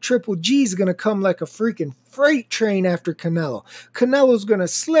can. Triple G is going to come like a freaking freight train after Canelo. Canelo's going to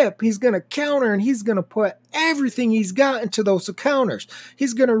slip. He's going to counter, and he's going to put everything he's got into those counters.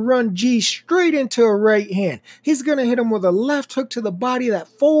 He's going to run G straight into a right hand. He's going to hit him with a left hook to the body that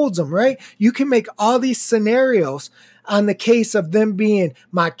folds him, right? You can make all these scenarios on the case of them being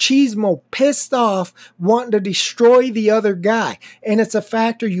machismo, pissed off, wanting to destroy the other guy. And it's a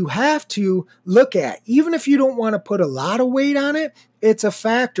factor you have to look at. Even if you don't want to put a lot of weight on it, it's a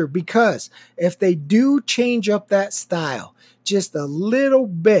factor, because if they do change up that style just a little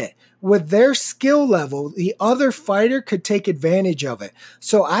bit with their skill level, the other fighter could take advantage of it.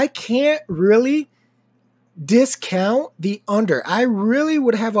 So I can't really discount the under. I really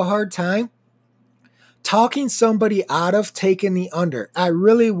would have a hard time talking somebody out of taking the under. I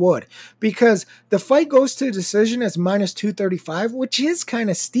really would, because the fight goes to a decision as minus 235, which is kind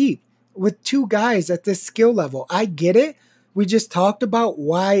of steep with two guys at this skill level. I get it. We just talked about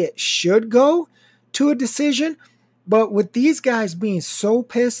why it should go to a decision. But with these guys being so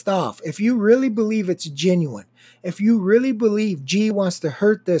pissed off, if you really believe it's genuine, if you really believe G wants to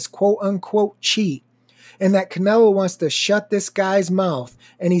hurt this quote unquote cheat, and that Canelo wants to shut this guy's mouth,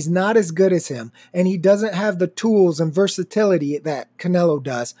 and he's not as good as him, and he doesn't have the tools and versatility that Canelo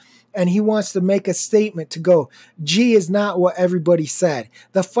does, and he wants to make a statement to go, G is not what everybody said.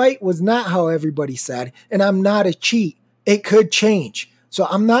 The fight was not how everybody said, and I'm not a cheat. It could change. So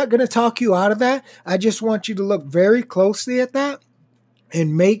I'm not going to talk you out of that. I just want you to look very closely at that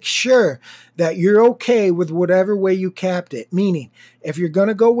and make sure that you're okay with whatever way you capped it. Meaning, if you're going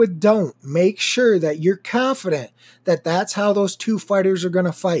to go with don't, make sure that you're confident that that's how those two fighters are going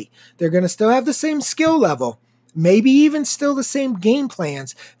to fight. They're going to still have the same skill level, maybe even still the same game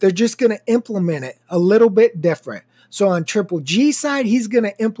plans. They're just going to implement it a little bit different. So on Triple G side, he's going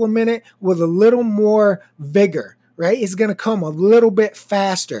to implement it with a little more vigor. Right? It's going to come a little bit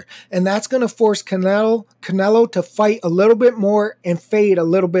faster. And that's going to force Canelo to fight a little bit more and fade a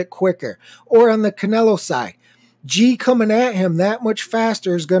little bit quicker. Or on the Canelo side, G coming at him that much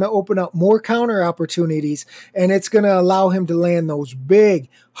faster is going to open up more counter opportunities, and it's going to allow him to land those big,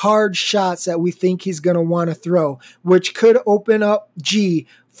 hard shots that we think he's going to want to throw, which could open up G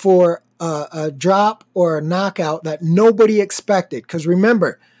for a drop or a knockout that nobody expected. Because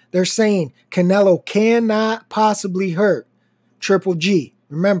remember, they're saying Canelo cannot possibly hurt Triple G.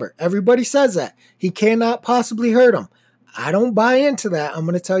 Remember, everybody says that. He cannot possibly hurt him. I don't buy into that. I'm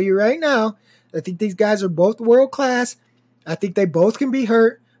going to tell you right now. I think these guys are both world class. I think they both can be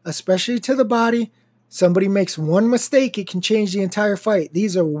hurt, especially to the body. Somebody makes one mistake, it can change the entire fight.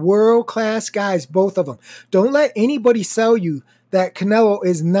 These are world class guys, both of them. Don't let anybody sell you that Canelo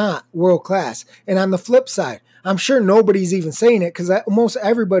is not world class. And on the flip side, I'm sure nobody's even saying it because almost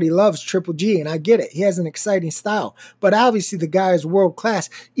everybody loves Triple G, and I get it. He has an exciting style. But obviously the guy is world class,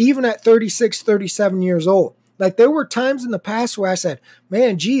 even at 36, 37 years old. Like, there were times in the past where I said,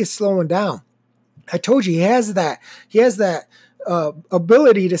 man, G is slowing down. I told you he has that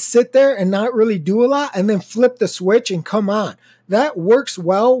ability to sit there and not really do a lot and then flip the switch and come on. That works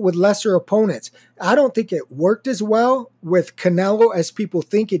well with lesser opponents. I don't think it worked as well with Canelo as people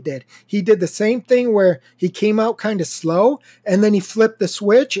think it did. He did the same thing where he came out kind of slow and then he flipped the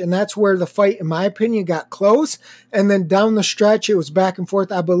switch, and that's where the fight, in my opinion, got close. And then down the stretch, it was back and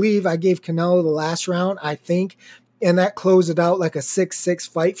forth. I believe I gave Canelo the last round, I think, and that closed it out like a 6-6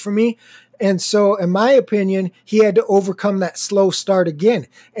 fight for me. And so, in my opinion, he had to overcome that slow start again.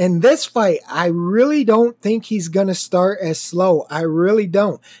 And this fight, I really don't think he's going to start as slow. I really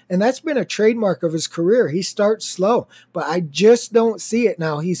don't. And that's been a trademark of his career. He starts slow, but I just don't see it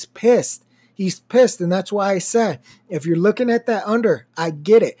now. He's pissed. He's pissed. And that's why I said, if you're looking at that under, I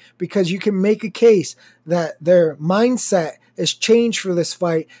get it, because you can make a case that their mindset has changed for this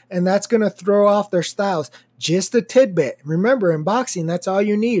fight, and that's going to throw off their styles. Just a tidbit. Remember, in boxing, that's all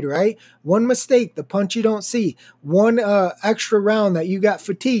you need, right? One mistake, the punch you don't see. One extra round that you got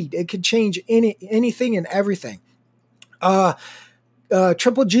fatigued. It could change anything and everything.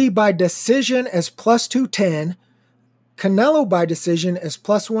 Triple G by decision as plus 210. Canelo by decision as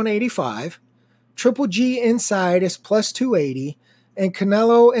plus 185. Triple G inside is plus 280, and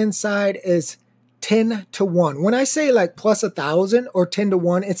Canelo inside is 10-1. When I say like plus 1,000 or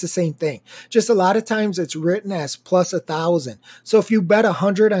 10-1, it's the same thing. Just a lot of times it's written as plus 1,000. So if you bet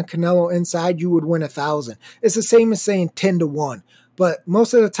 100 on Canelo inside, you would win 1,000. It's the same as saying 10-1. But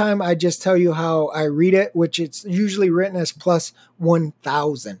most of the time, I just tell you how I read it, which it's usually written as plus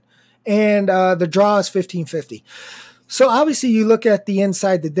 1,000. And the draw is 1550. So obviously, you look at the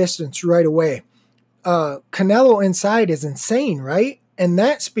inside the distance right away. Canelo inside is insane, right? And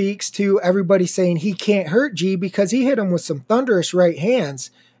that speaks to everybody saying he can't hurt G because he hit him with some thunderous right hands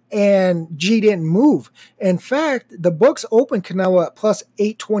and G didn't move. In fact, the books open Canelo at plus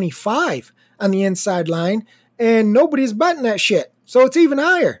 825 on the inside line, and nobody's betting that shit. So it's even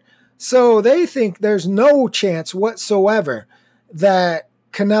higher. So they think there's no chance whatsoever that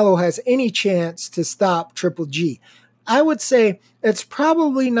Canelo has any chance to stop Triple G. I would say it's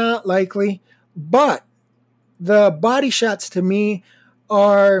probably not likely, but the body shots to me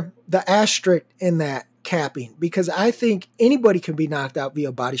are the asterisk in that capping, because I think anybody can be knocked out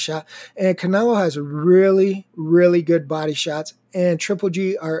via body shot, and Canelo has really, really good body shots, and Triple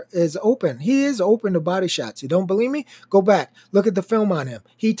G is open. He is open to body shots. You don't believe me? Go back. Look at the film on him.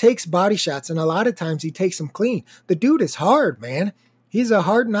 He takes body shots, and a lot of times he takes them clean. The dude is hard, man. He's a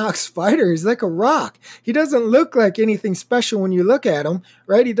hard knocks fighter. He's like a rock. He doesn't look like anything special when you look at him,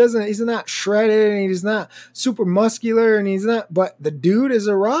 right? He's not shredded, and he's not super muscular, and but the dude is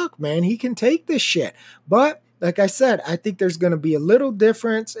a rock, man. He can take this shit. But like I said, I think there's going to be a little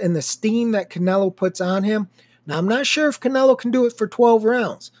difference in the steam that Canelo puts on him. Now, I'm not sure if Canelo can do it for 12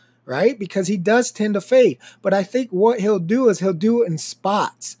 rounds, right? Because he does tend to fade. But I think what he'll do is he'll do it in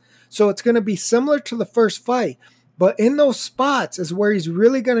spots. So it's going to be similar to the first fight. But in those spots is where he's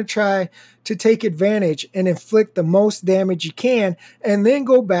really going to try to take advantage and inflict the most damage he can, and then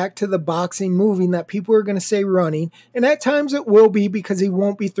go back to the boxing moving that people are going to say running. And at times it will be, because he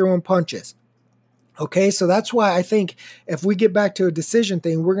won't be throwing punches. Okay, so that's why I think if we get back to a decision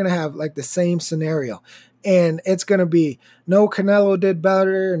thing, we're going to have like the same scenario. And it's going to be, no, Canelo did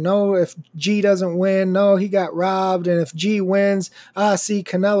better. No, if G doesn't win, no, he got robbed. And if G wins, see,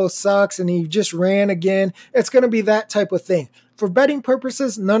 Canelo sucks and he just ran again. It's going to be that type of thing. For betting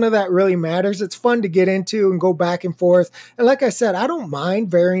purposes, none of that really matters. It's fun to get into and go back and forth. And like I said, I don't mind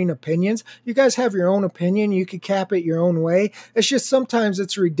varying opinions. You guys have your own opinion. You could cap it your own way. It's just sometimes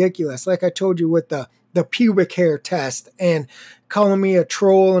it's ridiculous. Like I told you with the pubic hair test and calling me a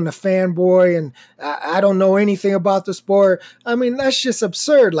troll and a fanboy and I don't know anything about the sport. I mean, that's just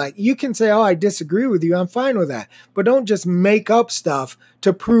absurd. Like, you can say, oh, I disagree with you. I'm fine with that. But don't just make up stuff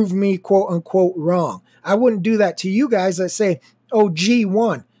to prove me, quote unquote, wrong. I wouldn't do that to you guys that say, oh, G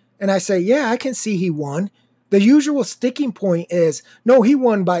won. And I say, yeah, I can see he won. The usual sticking point is, no, he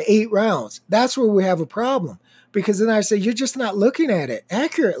won by 8 rounds. That's where we have a problem. Because then I say, you're just not looking at it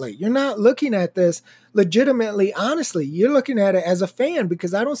accurately. You're not looking at this legitimately, honestly. You're looking at it as a fan,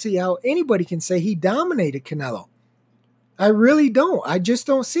 because I don't see how anybody can say he dominated Canelo. I really don't. I just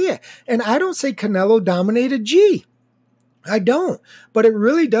don't see it. And I don't say Canelo dominated G. I don't. But it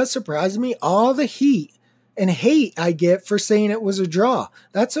really does surprise me all the heat and hate I get for saying it was a draw.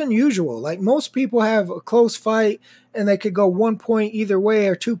 That's unusual. Like, most people have a close fight and they could go 1 point either way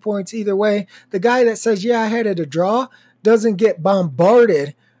or 2 points either way. The guy that says, yeah, I had it a draw, doesn't get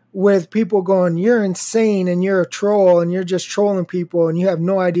bombarded with people going, you're insane and you're a troll and you're just trolling people and you have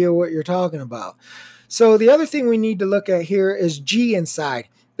no idea what you're talking about. So the other thing we need to look at here is G inside.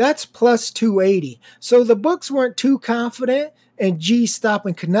 That's plus 280. So the books weren't too confident and G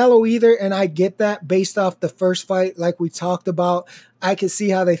stopping Canelo either, and I get that based off the first fight like we talked about. I can see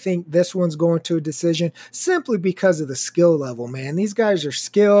how they think this one's going to a decision simply because of the skill level, man. These guys are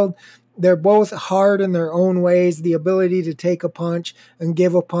skilled. They're both hard in their own ways, the ability to take a punch and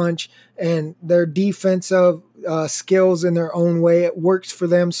give a punch, and their defensive skills in their own way. It works for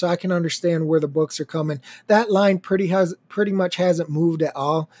them, so I can understand where the books are coming. That line pretty much hasn't moved at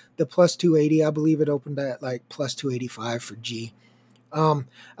all. The plus 280, I believe it opened at like plus 285 for G.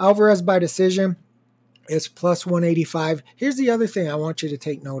 Alvarez by decision is plus 185. Here's the other thing I want you to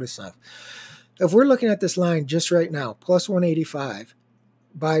take notice of. If we're looking at this line just right now, plus 185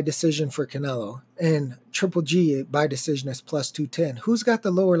 by decision for Canelo, and Triple G by decision is plus 210, who's got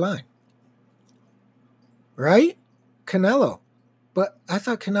the lower line? Right? Canelo. But I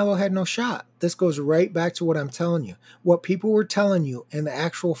thought Canelo had no shot. This goes right back to what I'm telling you. What people were telling you and the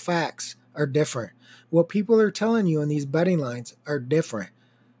actual facts are different. What people are telling you in these betting lines are different.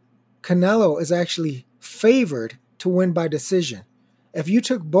 Canelo is actually favored to win by decision. If you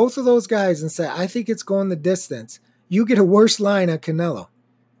took both of those guys and said, I think it's going the distance, you get a worse line on Canelo.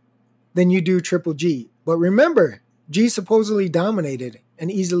 than you do Triple G. But remember, G supposedly dominated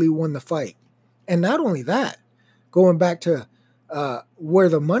and easily won the fight. And not only that, going back to where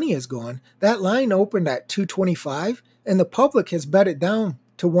the money is going, that line opened at 225 and the public has bet it down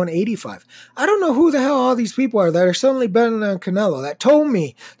to 185. I don't know who the hell all these people are that are suddenly betting on Canelo that told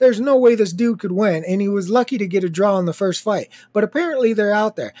me there's no way this dude could win, and he was lucky to get a draw in the first fight. But apparently they're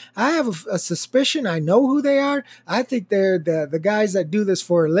out there. I have a suspicion. I know who they are. I think they're the guys that do this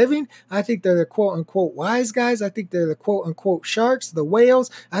for a living. I think they're the quote-unquote wise guys. I think they're the quote-unquote sharks, the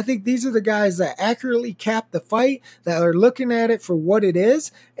whales. I think these are the guys that accurately cap the fight, that are looking at it for what it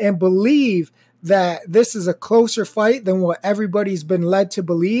is, and believe that this is a closer fight than what everybody's been led to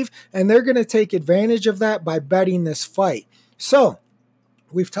believe, and they're going to take advantage of that by betting this fight. So,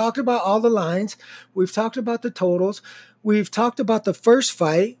 we've talked about all the lines, we've talked about the totals, we've talked about the first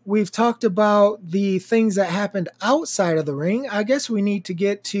fight, we've talked about the things that happened outside of the ring. I guess we need to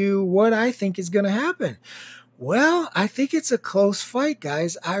get to what I think is going to happen. Well, I think it's a close fight,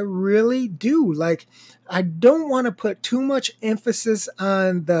 guys. I really do. Like, I don't want to put too much emphasis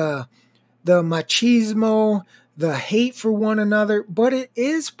on the machismo, the hate for one another, but it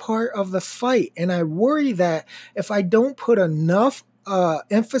is part of the fight. And I worry that if I don't put enough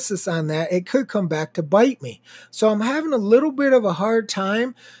emphasis on that, it could come back to bite me. So I'm having a little bit of a hard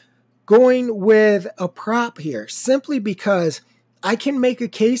time going with a prop here, simply because I can make a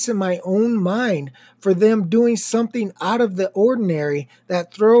case in my own mind for them doing something out of the ordinary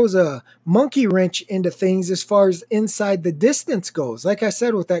that throws a monkey wrench into things as far as inside the distance goes. Like I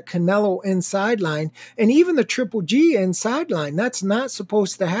said, with that Canelo inside line and even the Triple G inside line, that's not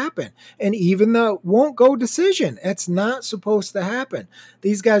supposed to happen. And even the won't go decision, that's not supposed to happen.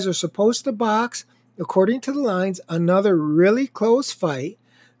 These guys are supposed to box, according to the lines, another really close fight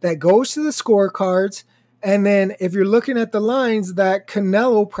that goes to the scorecards. And then if you're looking at the lines, that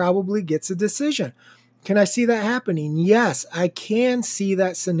Canelo probably gets a decision. Can I see that happening? Yes, I can see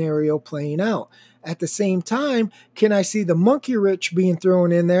that scenario playing out. At the same time, can I see the monkey wrench being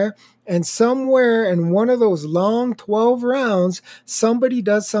thrown in there? And somewhere in one of those long 12 rounds, somebody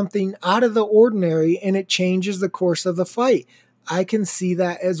does something out of the ordinary and it changes the course of the fight. I can see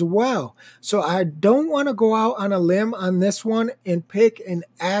that as well. So I don't want to go out on a limb on this one and pick an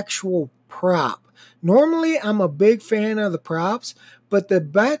actual prop. Normally, I'm a big fan of the props, but the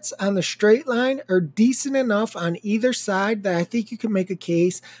bets on the straight line are decent enough on either side that I think you can make a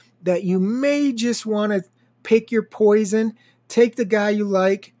case that you may just want to pick your poison, take the guy you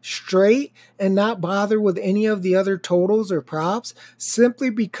like straight, and not bother with any of the other totals or props, simply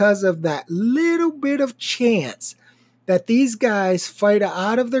because of that little bit of chance that these guys fight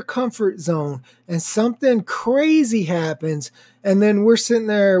out of their comfort zone and something crazy happens, and then we're sitting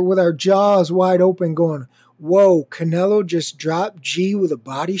there with our jaws wide open going, whoa, Canelo just dropped G with a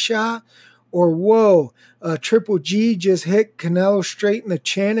body shot? Or whoa, Triple G just hit Canelo straight in the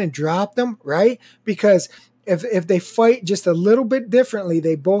chin and dropped him, right? Because if they fight just a little bit differently,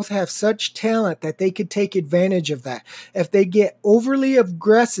 they both have such talent that they could take advantage of that. If they get overly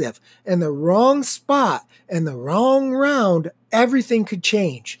aggressive in the wrong spot and the wrong round, everything could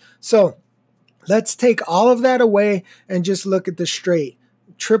change. So let's take all of that away and just look at the straight.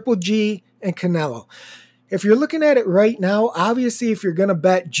 Triple G and Canelo. If you're looking at it right now, obviously if you're going to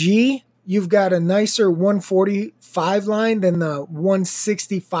bet G, you've got a nicer 145 line than the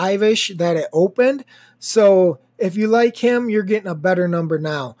 165-ish that it opened. So if you like him, you're getting a better number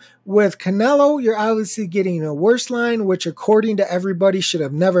now. With Canelo, you're obviously getting a worse line, which according to everybody should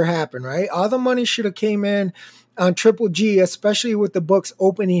have never happened, right? All the money should have came in on Triple G, especially with the books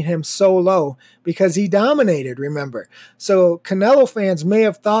opening him so low because he dominated, remember. So Canelo fans may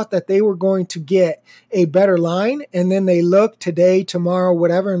have thought that they were going to get a better line, and then they look today, tomorrow,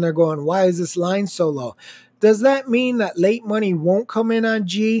 whatever, and they're going, why is this line so low? Does that mean that late money won't come in on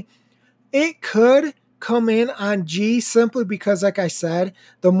G? It could come in on G simply because, like I said,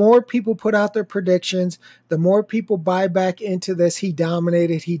 the more people put out their predictions, the more people buy back into this. He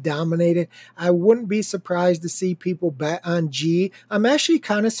dominated. I wouldn't be surprised to see people bet on G. I'm actually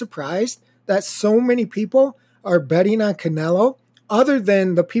kind of surprised that so many people are betting on Canelo other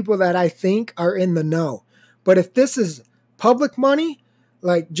than the people that I think are in the know. But if this is public money,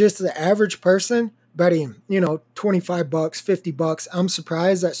 like just the average person betting, $25, $50, I'm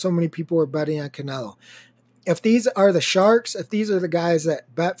surprised that so many people are betting on Canelo. If these are the sharks, if these are the guys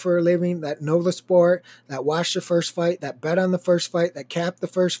that bet for a living, that know the sport, that watched the first fight, that bet on the first fight, that capped the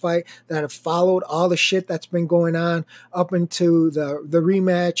first fight, that have followed all the shit that's been going on up into the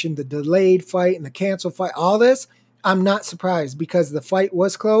rematch and the delayed fight and the canceled fight, all this, I'm not surprised because the fight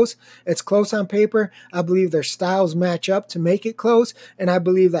was close. It's close on paper. I believe their styles match up to make it close. And I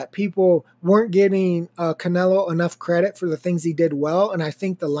believe that people weren't getting Canelo enough credit for the things he did well. And I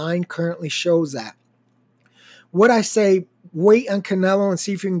think the line currently shows that. Would I say wait on Canelo and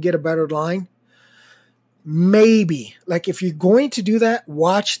see if you can get a better line? Maybe. Like if you're going to do that,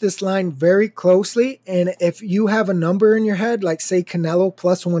 watch this line very closely. And if you have a number in your head, like say Canelo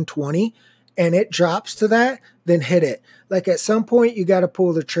plus 120, and it drops to that, then hit it. Like at some point, you got to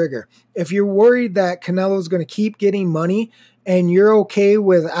pull the trigger. If you're worried that Canelo's going to keep getting money and you're okay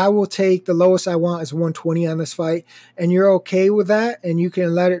with, I will take the lowest I want is 120 on this fight, and you're okay with that, and you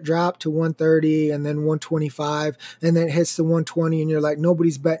can let it drop to 130 and then 125, and then it hits the 120, and you're like,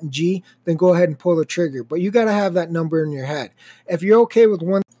 nobody's betting G, then go ahead and pull the trigger. But you got to have that number in your head. If you're okay with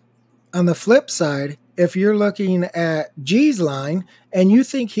one, on the flip side, if you're looking at G's line and you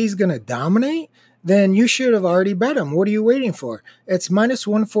think he's going to dominate, then you should have already bet him. What are you waiting for? It's minus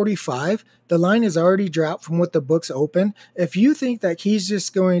 145. The line is already dropped from what the books open. If you think that he's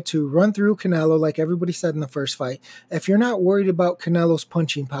just going to run through Canelo like everybody said in the first fight, if you're not worried about Canelo's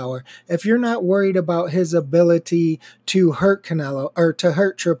punching power, if you're not worried about his ability to hurt Canelo or to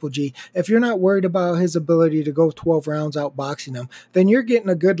hurt Triple G, if you're not worried about his ability to go 12 rounds outboxing him, then you're getting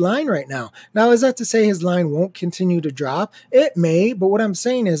a good line right now. Now, is that to say his line won't continue to drop? It may, but what I'm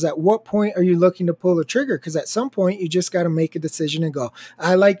saying is at what point are you looking to pull the trigger? Because at some point you just got to make a decision and go,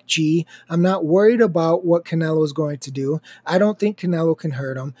 I like G. I'm not worried about what Canelo is going to do. I don't think Canelo can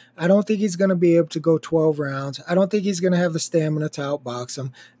hurt him. I don't think he's going to be able to go 12 rounds. I don't think he's going to have the stamina to outbox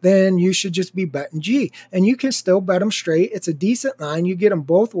him. Then you should just be betting G. And you can still bet him straight. It's a decent line. You get him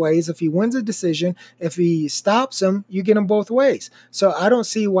both ways. If he wins a decision, if he stops him, you get him both ways. So I don't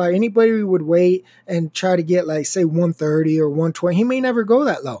see why anybody would wait and try to get like, say, 130 or 120. He may never go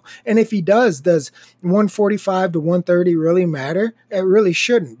that low. And if he does 145 to 130 really matter? It really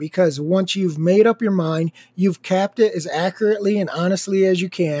shouldn't, because once you've made up your mind, you've capped it as accurately and honestly as you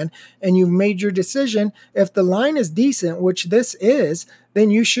can, and you've made your decision. If the line is decent, which this is,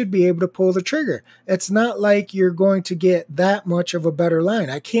 then you should be able to pull the trigger. It's not like you're going to get that much of a better line.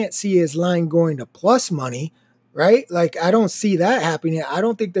 I can't see his line going to plus money, right? Like, I don't see that happening. I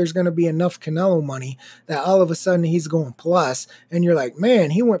don't think there's going to be enough Canelo money that all of a sudden he's going plus, and you're like, man,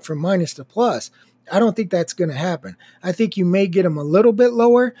 he went from minus to plus. I don't think that's going to happen. I think you may get him a little bit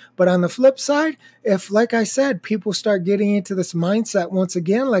lower, but on the flip side, if, like I said, people start getting into this mindset once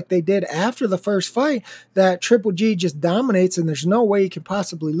again, like they did after the first fight, that Triple G just dominates and there's no way he can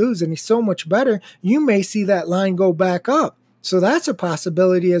possibly lose and he's so much better, you may see that line go back up. So that's a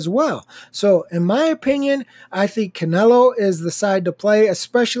possibility as well. So in my opinion, I think Canelo is the side to play,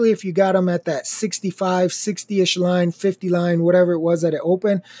 especially if you got him at that 65, 60-ish line, 50 line, whatever it was that it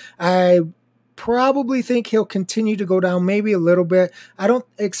opened. I probably think he'll continue to go down maybe a little bit. I don't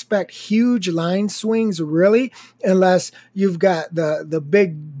expect huge line swings really, unless you've got the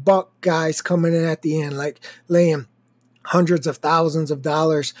big buck guys coming in at the end, like laying hundreds of thousands of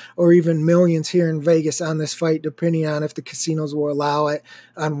dollars or even millions here in Vegas on this fight, depending on if the casinos will allow it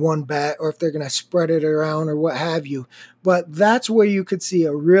on one bet or if they're going to spread it around or what have you. But that's where you could see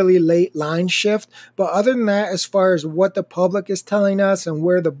a really late line shift. But other than that, as far as what the public is telling us and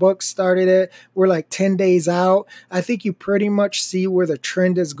where the book started it, we're like 10 days out. I think you pretty much see where the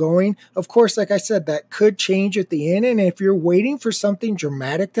trend is going. Of course, like I said, that could change at the end. And if you're waiting for something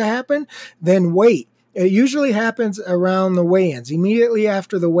dramatic to happen, then wait. It usually happens around the weigh-ins, immediately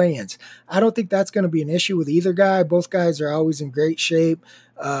after the weigh-ins. I don't think that's going to be an issue with either guy. Both guys are always in great shape.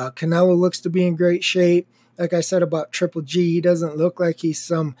 Canelo looks to be in great shape. Like I said about Triple G, he doesn't look like he's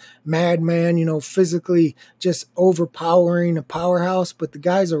some madman, physically just overpowering a powerhouse, but the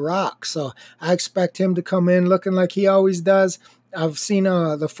guy's a rock. So I expect him to come in looking like he always does. I've seen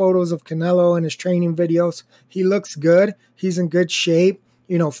the photos of Canelo and his training videos. He looks good. He's in good shape.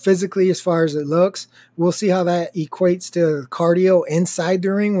 Physically, as far as it looks. We'll see how that equates to cardio inside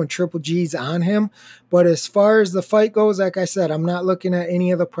the ring when Triple G's on him. But as far as the fight goes, like I said, I'm not looking at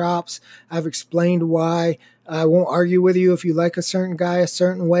any of the props. I've explained why. I won't argue with you if you like a certain guy a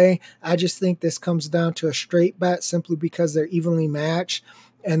certain way. I just think this comes down to a straight bet simply because they're evenly matched.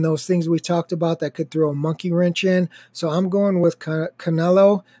 And those things we talked about that could throw a monkey wrench in. So I'm going with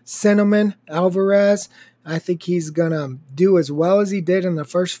Canelo, Cinnamon, Alvarez. I think he's going to do as well as he did in the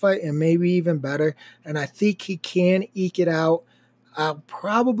first fight and maybe even better. And I think he can eke it out. I'll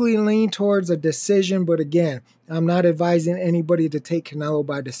probably lean towards a decision, but again, I'm not advising anybody to take Canelo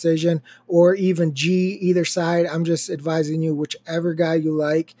by decision or even G either side. I'm just advising you whichever guy you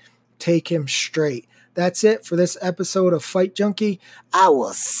like, take him straight. That's it for this episode of Fight Junkie. I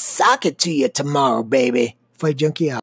will sock it to you tomorrow, baby. Fight Junkie out.